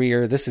your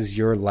career. This is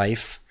your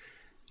life.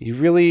 You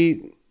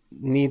really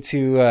need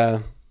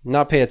to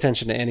not pay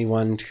attention to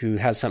anyone who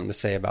has something to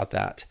say about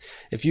that.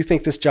 If you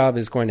think this job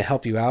is going to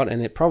help you out,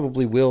 and it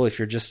probably will if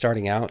you're just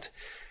starting out,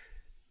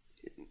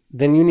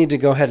 then you need to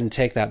go ahead and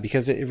take that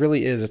because it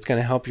really is. It's going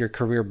to help your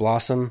career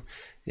blossom.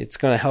 It's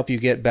going to help you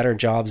get better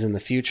jobs in the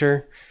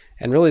future.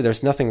 And really,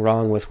 there's nothing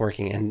wrong with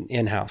working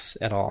in-house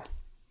at all.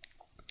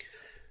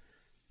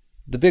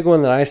 The big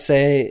one that I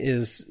say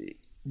is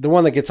the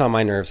one that gets on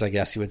my nerves, I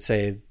guess you would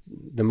say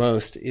the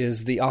most,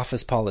 is the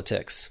office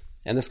politics.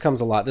 And this comes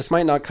a lot. This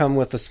might not come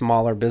with the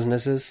smaller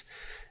businesses.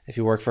 If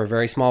you work for a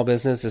very small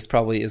business, this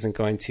probably isn't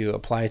going to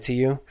apply to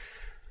you.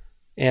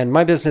 And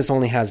my business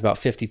only has about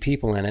 50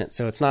 people in it,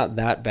 so it's not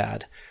that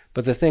bad.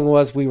 But the thing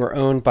was, we were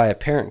owned by a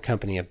parent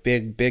company, a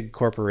big, big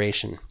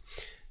corporation.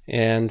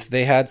 And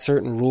they had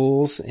certain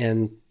rules,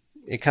 and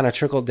it kind of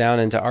trickled down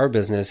into our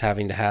business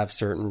having to have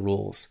certain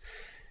rules.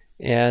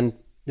 And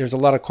there's a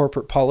lot of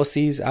corporate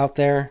policies out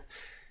there.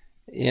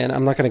 And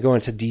I'm not going to go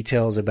into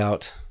details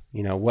about,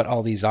 what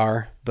all these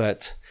are,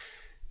 but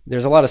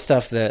there's a lot of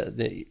stuff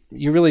that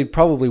you really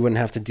probably wouldn't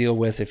have to deal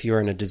with if you were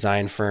in a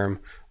design firm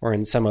or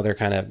in some other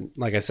kind of,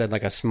 like I said,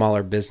 like a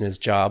smaller business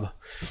job.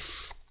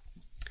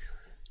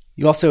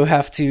 You also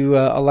have to,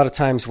 a lot of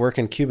times, work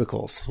in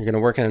cubicles. You're going to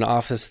work in an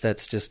office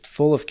that's just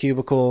full of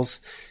cubicles.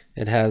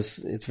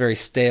 It's very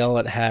stale.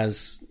 It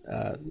has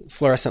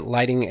fluorescent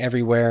lighting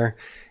everywhere,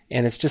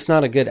 and it's just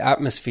not a good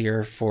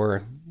atmosphere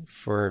for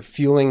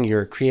fueling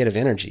your creative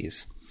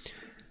energies.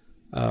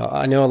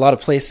 I know a lot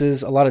of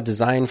places, a lot of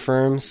design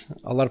firms,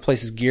 a lot of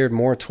places geared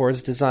more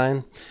towards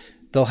design.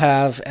 They'll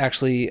have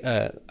actually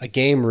a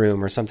game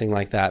room or something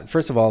like that.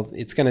 First of all,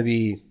 it's going to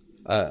be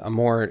a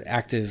more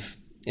active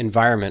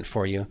environment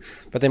for you,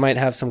 but they might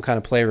have some kind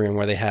of playroom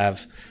where they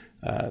have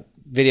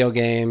video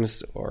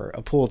games or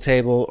a pool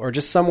table or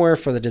just somewhere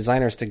for the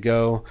designers to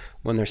go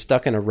when they're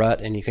stuck in a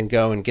rut, and you can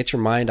go and get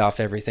your mind off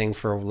everything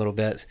for a little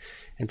bit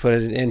and put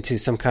it into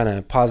some kind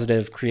of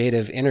positive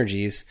creative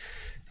energies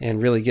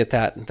and really get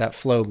that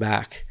flow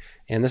back.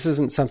 And this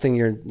isn't something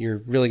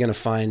you're really going to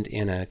find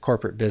in a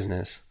corporate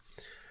business.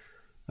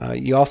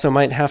 You also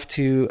might have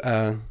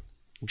to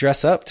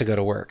dress up to go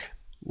to work,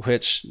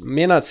 which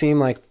may not seem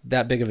like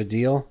that big of a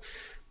deal,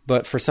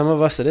 but for some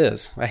of us it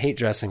is. I hate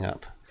dressing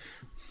up.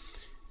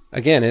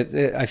 Again,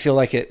 I feel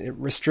like it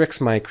restricts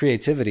my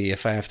creativity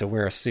if I have to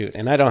wear a suit,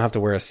 and I don't have to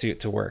wear a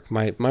suit to work.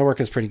 My work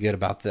is pretty good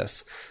about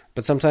this,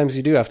 but sometimes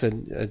you do have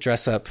to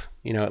dress up,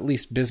 at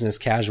least business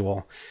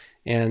casual,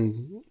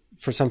 and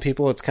for some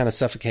people it's kind of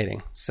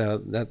suffocating. So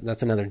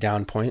that's another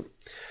down point.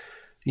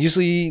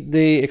 Usually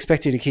they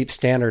expect you to keep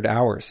standard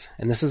hours,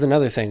 and this is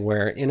another thing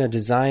where in a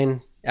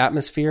design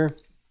atmosphere,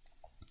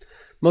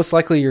 most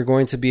likely you're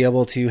going to be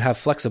able to have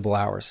flexible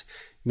hours,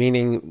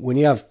 meaning when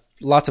you have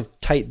lots of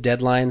tight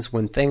deadlines,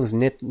 when things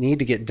need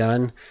to get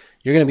done,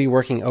 you're going to be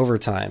working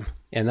overtime,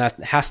 and that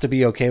has to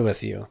be okay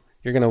with you.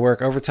 You're going to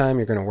work overtime,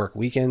 you're going to work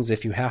weekends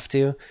if you have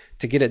to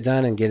get it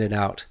done and get it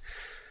out.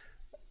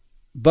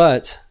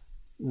 But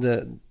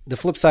the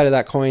flip side of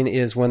that coin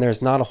is when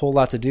there's not a whole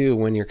lot to do,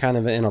 when you're kind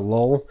of in a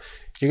lull,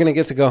 you're going to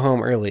get to go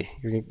home early.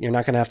 You're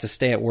not going to have to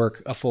stay at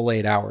work a full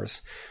 8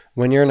 hours.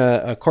 When you're in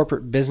a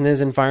corporate business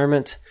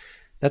environment,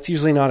 that's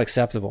usually not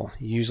acceptable.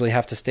 You usually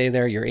have to stay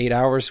there your 8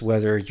 hours,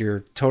 whether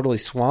you're totally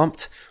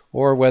swamped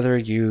or whether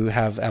you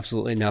have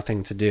absolutely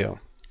nothing to do.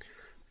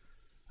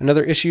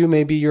 Another issue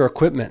may be your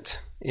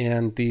equipment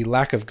and the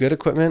lack of good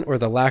equipment or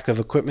the lack of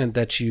equipment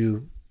that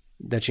you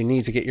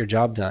need to get your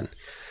job done.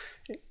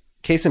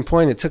 Case in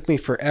point, it took me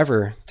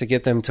forever to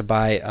get them to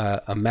buy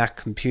a Mac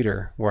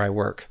computer where I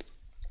work.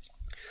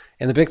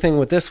 And the big thing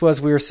with this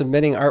was we were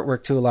submitting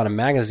artwork to a lot of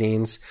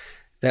magazines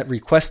that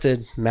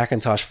requested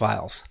Macintosh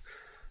files.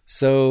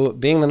 So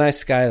being the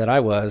nice guy that I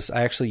was,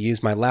 I actually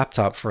used my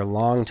laptop for a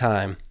long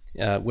time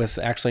with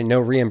actually no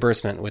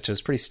reimbursement, which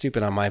was pretty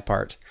stupid on my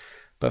part.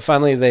 But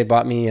finally they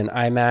bought me an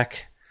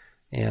iMac,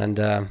 and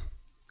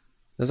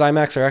those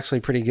iMacs are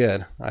actually pretty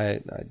good. I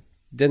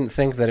didn't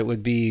think that it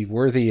would be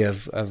worthy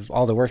of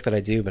all the work that I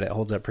do, but it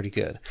holds up pretty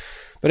good.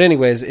 But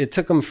anyways, it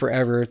took them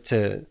forever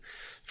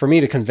for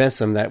me to convince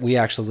them that we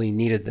actually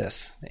needed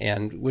this,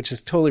 and which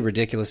is totally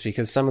ridiculous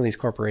because some of these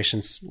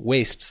corporations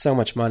waste so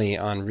much money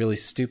on really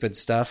stupid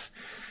stuff,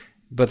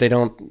 but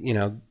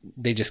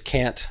they just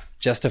can't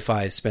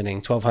justify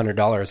spending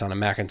 $1,200 on a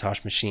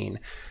Macintosh machine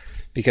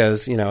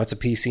because, it's a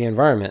PC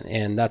environment.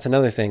 And that's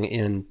another thing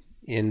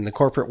in the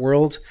corporate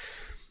world,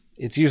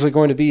 it's usually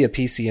going to be a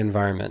PC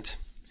environment.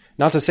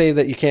 Not to say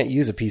that you can't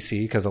use a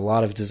PC, because a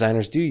lot of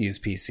designers do use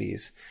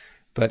PCs.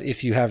 But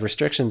if you have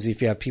restrictions,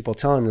 if you have people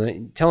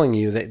telling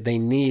you that they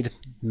need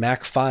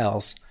Mac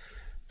files,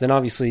 then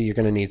obviously you're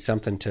going to need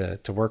something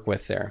to work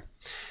with there.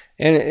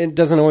 And it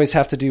doesn't always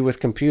have to do with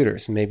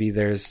computers. Maybe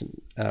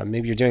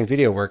maybe you're doing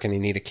video work and you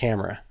need a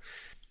camera.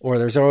 Or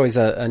there's always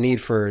a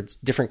need for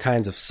different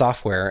kinds of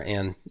software.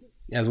 And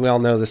as we all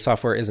know, the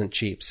software isn't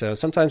cheap. So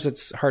sometimes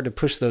it's hard to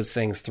push those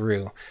things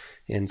through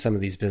in some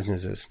of these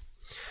businesses.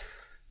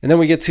 And then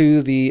we get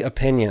to the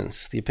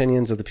opinions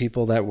of the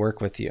people that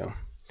work with you.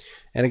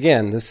 And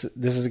again, this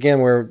is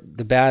again where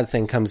the bad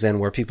thing comes in,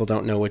 where people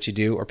don't know what you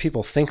do, or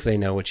people think they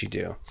know what you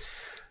do.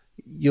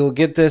 You'll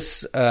get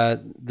this,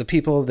 the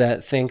people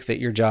that think that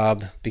your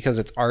job, because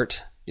it's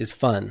art, is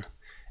fun,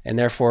 and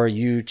therefore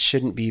you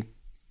shouldn't be,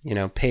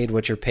 paid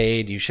what you're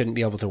paid. You shouldn't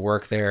be able to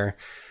work there.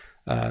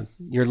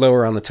 You're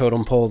lower on the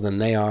totem pole than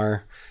they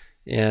are.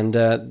 And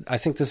I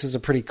think this is a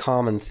pretty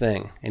common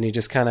thing, and you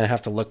just kind of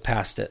have to look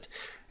past it.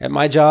 At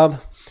my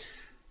job,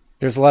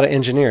 there's a lot of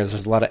engineers.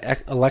 There's a lot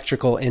of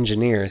electrical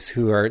engineers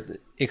who are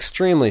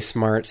extremely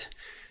smart,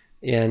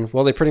 and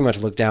they pretty much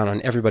look down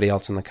on everybody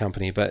else in the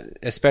company, but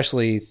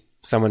especially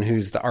someone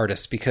who's the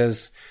artist,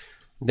 because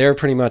they're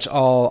pretty much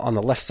all on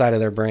the left side of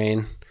their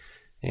brain,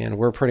 and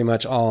we're pretty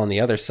much all on the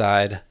other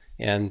side.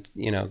 And,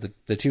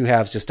 the two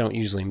halves just don't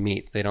usually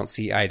meet. They don't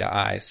see eye to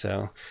eye.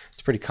 So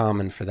it's pretty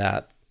common for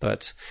that.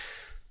 But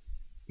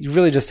you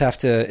really just have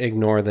to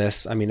ignore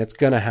this. I mean, it's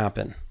going to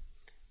happen.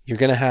 You're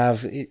going to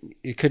have,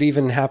 it could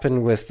even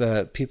happen with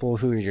people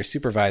who are your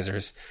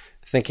supervisors,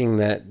 thinking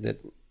that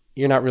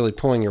you're not really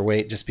pulling your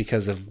weight just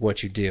because of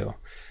what you do.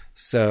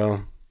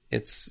 So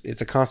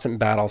It's a constant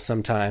battle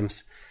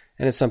sometimes,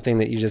 and it's something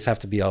that you just have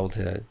to be able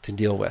to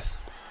deal with.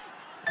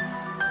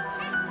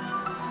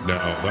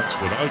 Now that's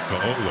what I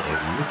call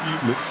a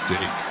rookie mistake.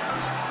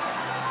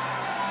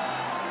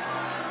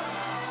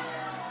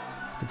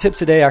 The tip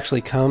today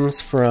actually comes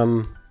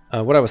from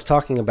what I was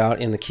talking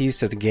about in the keys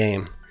to the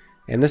game.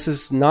 And this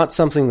is not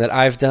something that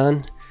I've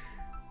done.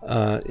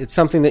 It's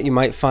something that you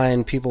might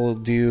find people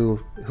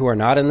do who are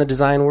not in the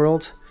design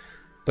world,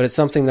 but it's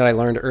something that I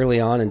learned early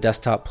on in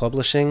desktop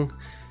publishing,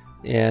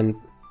 and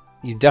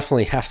you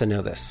definitely have to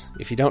know this.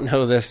 If you don't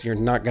know this, you're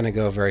not going to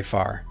go very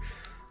far.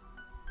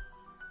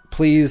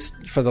 Please,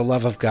 for the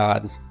love of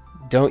God,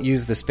 don't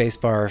use the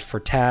spacebar for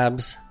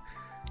tabs.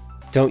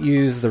 Don't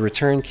use the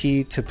return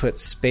key to put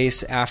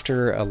space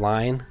after a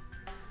line.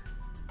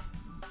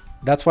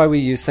 That's why we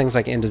use things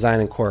like InDesign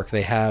and Quark.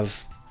 They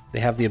have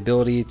the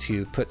ability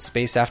to put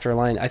space after a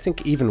line. I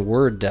think even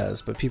Word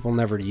does, but people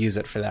never use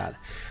it for that.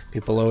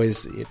 People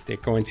always, if they're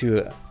going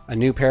to a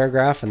new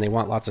paragraph and they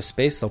want lots of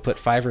space, they'll put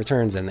 5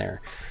 returns in there.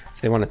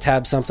 If they want to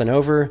tab something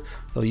over,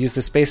 they'll use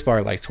the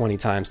spacebar like 20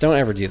 times. Don't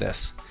ever do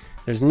this.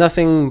 There's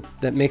nothing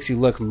that makes you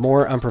look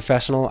more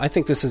unprofessional. I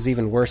think this is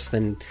even worse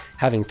than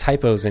having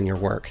typos in your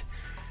work.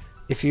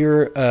 If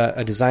you're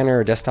a designer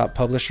or desktop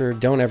publisher,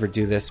 don't ever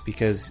do this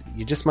because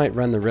you just might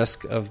run the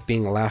risk of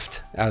being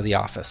laughed out of the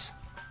office.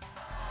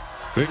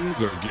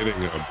 Things are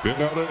getting a bit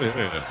out of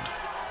hand.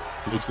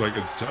 Looks like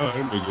it's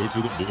time to go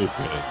to the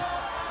bullpen.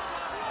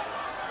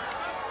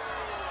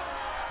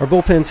 Our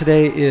bullpen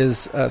today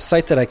is a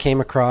site that I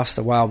came across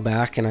a while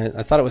back, and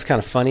I thought it was kind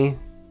of funny,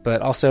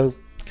 but also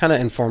kind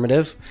of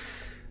informative.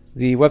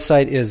 The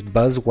website is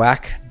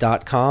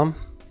buzzwhack.com.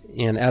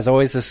 And as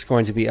always, this is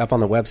going to be up on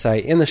the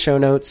website in the show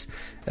notes,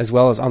 as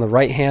well as on the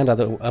right hand of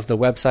the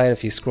website.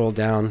 If you scroll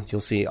down, you'll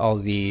see all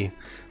the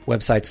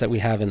websites that we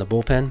have in the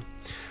bullpen.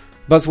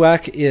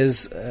 Buzzwhack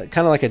is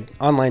kind of like an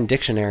online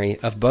dictionary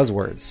of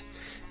buzzwords.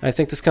 And I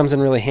think this comes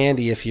in really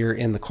handy if you're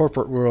in the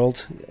corporate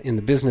world, in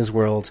the business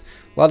world.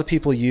 A lot of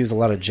people use a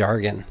lot of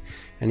jargon,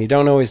 and you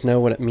don't always know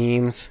what it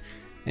means.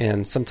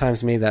 And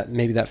sometimes maybe that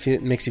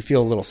makes you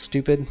feel a little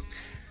stupid.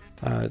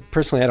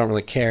 Personally, I don't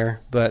really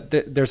care, but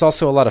there's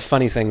also a lot of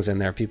funny things in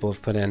there people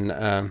have put in.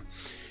 And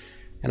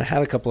I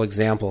had a couple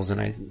examples, and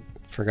I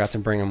forgot to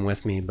bring them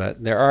with me,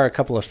 but there are a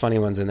couple of funny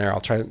ones in there. I'll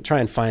try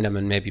and find them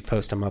and maybe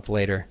post them up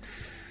later.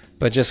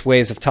 But just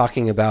ways of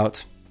talking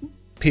about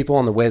people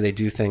and the way they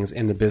do things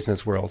in the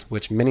business world,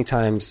 which many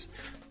times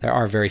there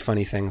are very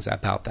funny things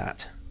about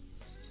that.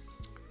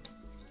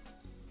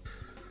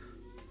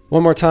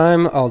 One more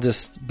time, I'll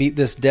just beat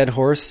this dead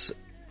horse.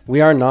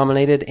 We are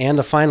nominated and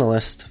a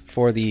finalist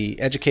for the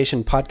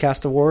Education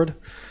Podcast Award.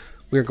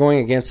 We're going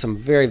against some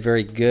very,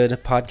 very good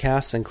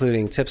podcasts,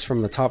 including Tips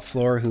from the Top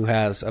Floor, who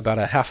has about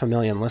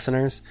 500,000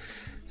 listeners.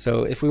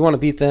 So if we want to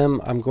beat them,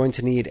 I'm going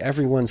to need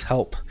everyone's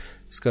help.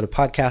 Just go to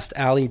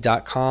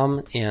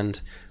podcastalley.com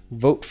and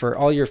vote for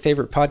all your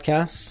favorite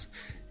podcasts.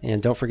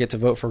 And don't forget to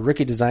vote for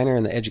Rookie Designer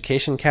in the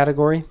education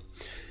category.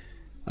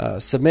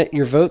 Submit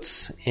your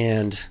votes,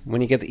 and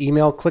when you get the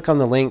email, click on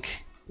the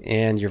link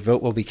and your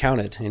vote will be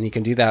counted. And you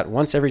can do that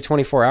once every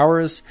 24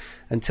 hours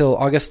until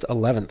August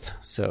 11th.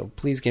 So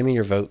please give me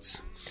your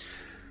votes.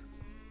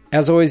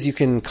 As always, you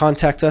can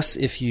contact us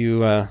if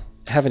you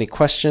have any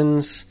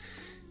questions,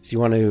 if you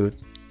want to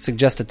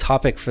suggest a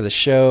topic for the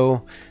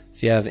show,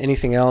 if you have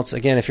anything else.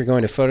 Again, if you're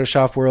going to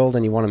Photoshop World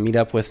and you want to meet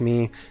up with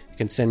me, you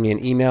can send me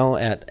an email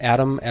at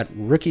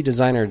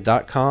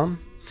adam@rookiedesigner.com.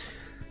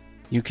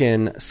 You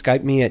can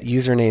Skype me at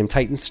username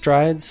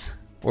TitanStrides,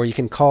 or you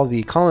can call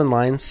the call-in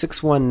line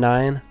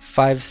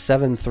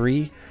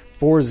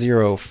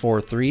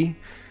 619-573-4043.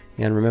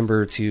 And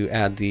remember to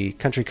add the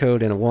country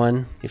code and a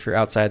 1 if you're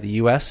outside the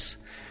US.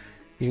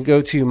 You can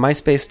go to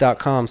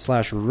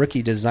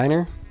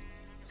myspace.com/rookiedesigner.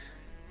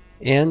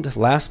 And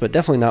last but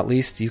definitely not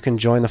least, you can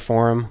join the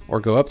forum or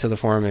go up to the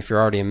forum if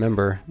you're already a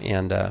member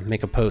and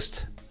make a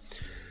post.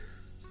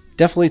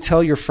 Definitely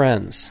tell your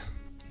friends.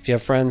 If you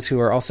have friends who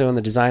are also in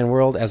the design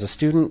world, as a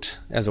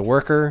student, as a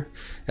worker,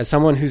 as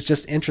someone who's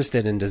just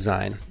interested in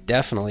design,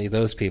 definitely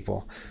those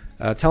people.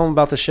 Tell them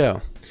about the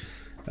show.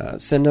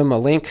 Send them a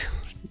link,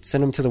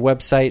 send them to the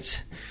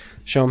website,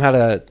 show them how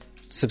to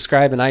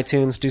subscribe in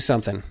iTunes, do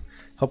something.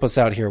 Help us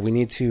out here. We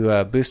need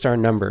to boost our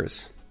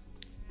numbers.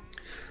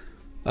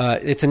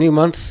 It's a new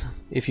month.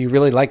 If you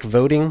really like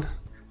voting,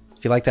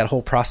 if you like that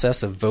whole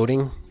process of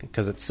voting,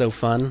 because it's so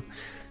fun,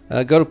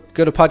 go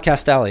to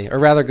Podcast Alley, or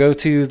rather go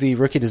to the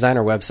Rookie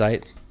Designer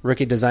website,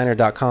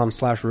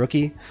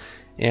 rookiedesigner.com/rookie,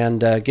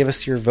 and give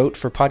us your vote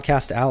for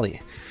Podcast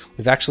Alley.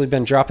 We've actually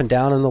been dropping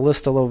down in the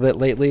list a little bit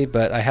lately,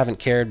 but I haven't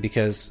cared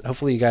because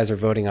hopefully you guys are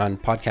voting on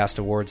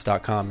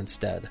podcastawards.com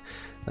instead.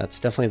 That's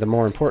definitely the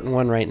more important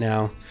one right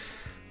now.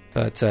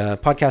 But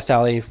Podcast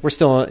Alley, we're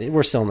still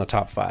in the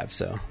top 5,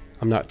 so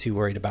I'm not too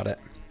worried about it.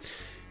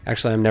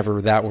 Actually, I'm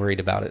never that worried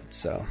about it.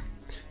 So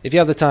if you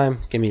have the time,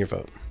 give me your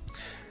vote.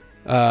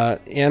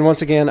 And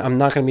once again, I'm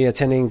not going to be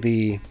attending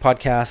the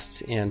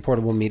Podcast and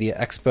Portable Media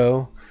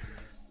Expo.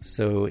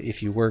 So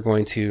if you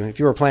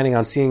were planning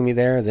on seeing me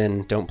there,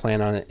 then don't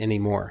plan on it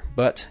anymore.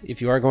 But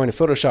if you are going to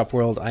Photoshop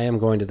World, I am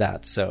going to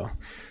that. So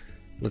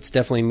let's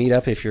definitely meet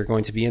up if you're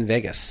going to be in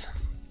Vegas.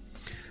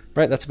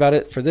 Right, that's about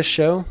it for this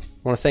show. I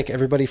want to thank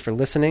everybody for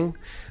listening.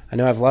 I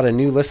know I have a lot of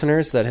new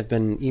listeners that have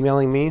been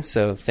emailing me,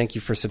 so thank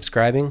you for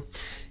subscribing.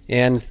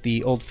 And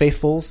the old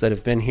faithfuls that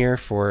have been here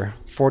for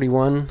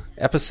 41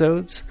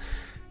 episodes,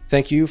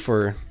 thank you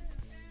for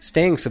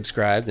staying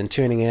subscribed and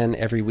tuning in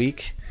every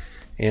week.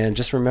 And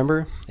just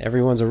remember,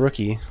 everyone's a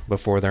rookie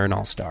before they're an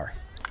all-star.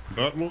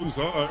 That one's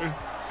high.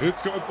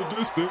 It's got the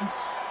distance.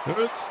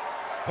 It's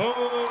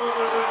high.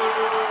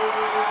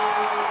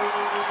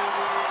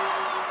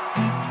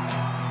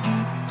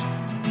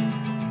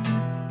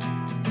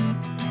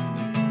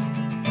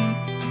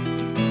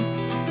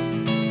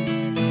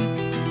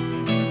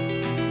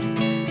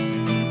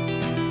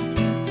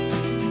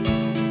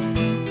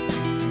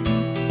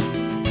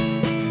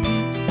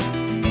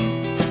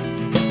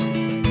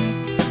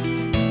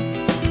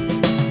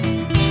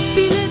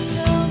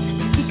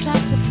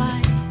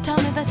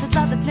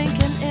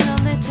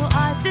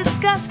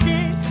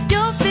 Disgusted,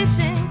 you're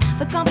fishing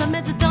for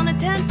compliments that don't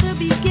intend to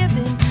be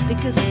given.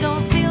 Because you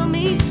don't feel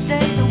me,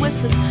 stay the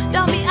whispers.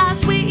 Don't be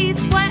as we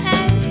sway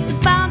the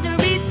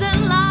boundaries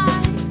and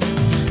lines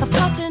of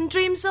cotton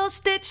dreams all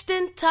stitched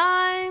in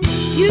time.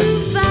 You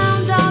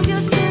found all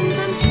your sins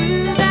and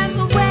threw them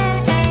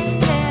away.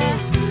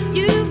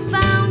 You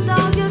found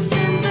all your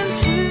sins and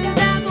threw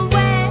them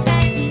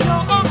away.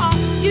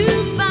 You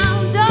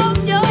found all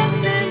your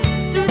sins,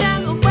 threw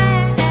them away.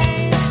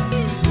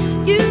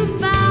 You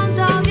found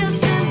all your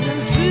sins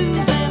and threw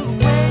them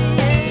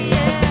away.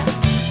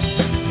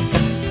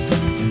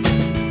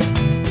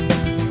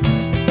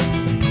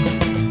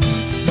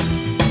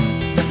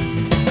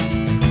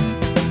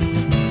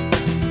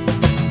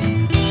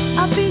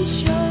 I've been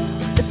sure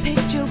the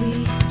picture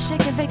we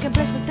shaking vacant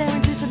breasts was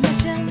staring to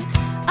submission.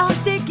 I'm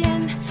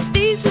digging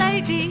these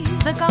ladies,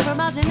 they're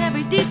compromising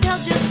every detail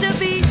just to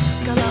be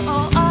color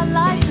all our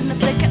lights in the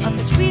flicker of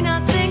the screen. I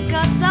think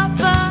I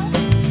suffer.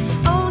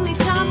 Only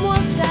time will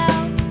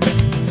tell.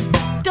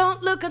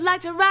 Don't look, I'd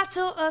like to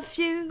rattle a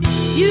few.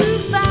 You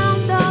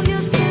found all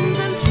your sins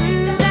and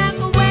threw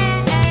them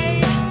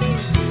away.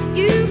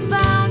 You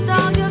found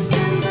all your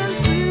sins and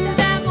threw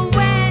them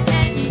away.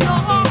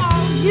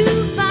 You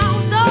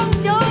found all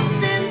your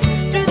sins,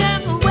 threw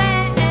them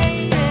away.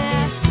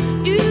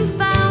 You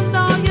found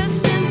all your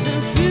sins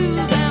and threw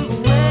them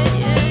away.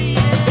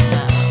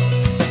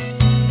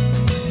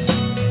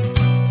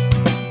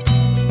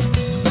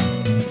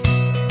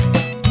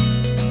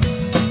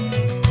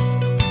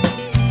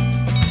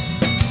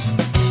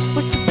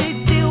 What's the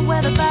big deal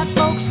where the bad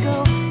folks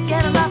go?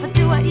 Get a laugh, or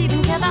do I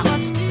even care that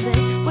much to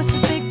say? What's the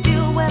big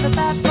deal where the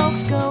bad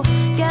folks go?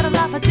 Get a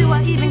laugh, or do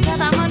I even care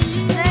that much to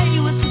say?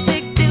 What's the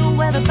big deal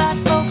where the bad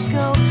folks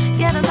go?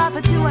 Get a laugh,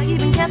 or do I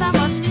even care that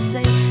much to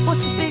say?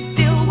 What's the big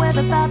deal where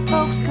the bad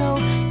folks go?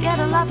 Get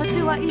a laugh, or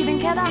do I even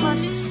care that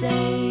much to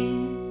say?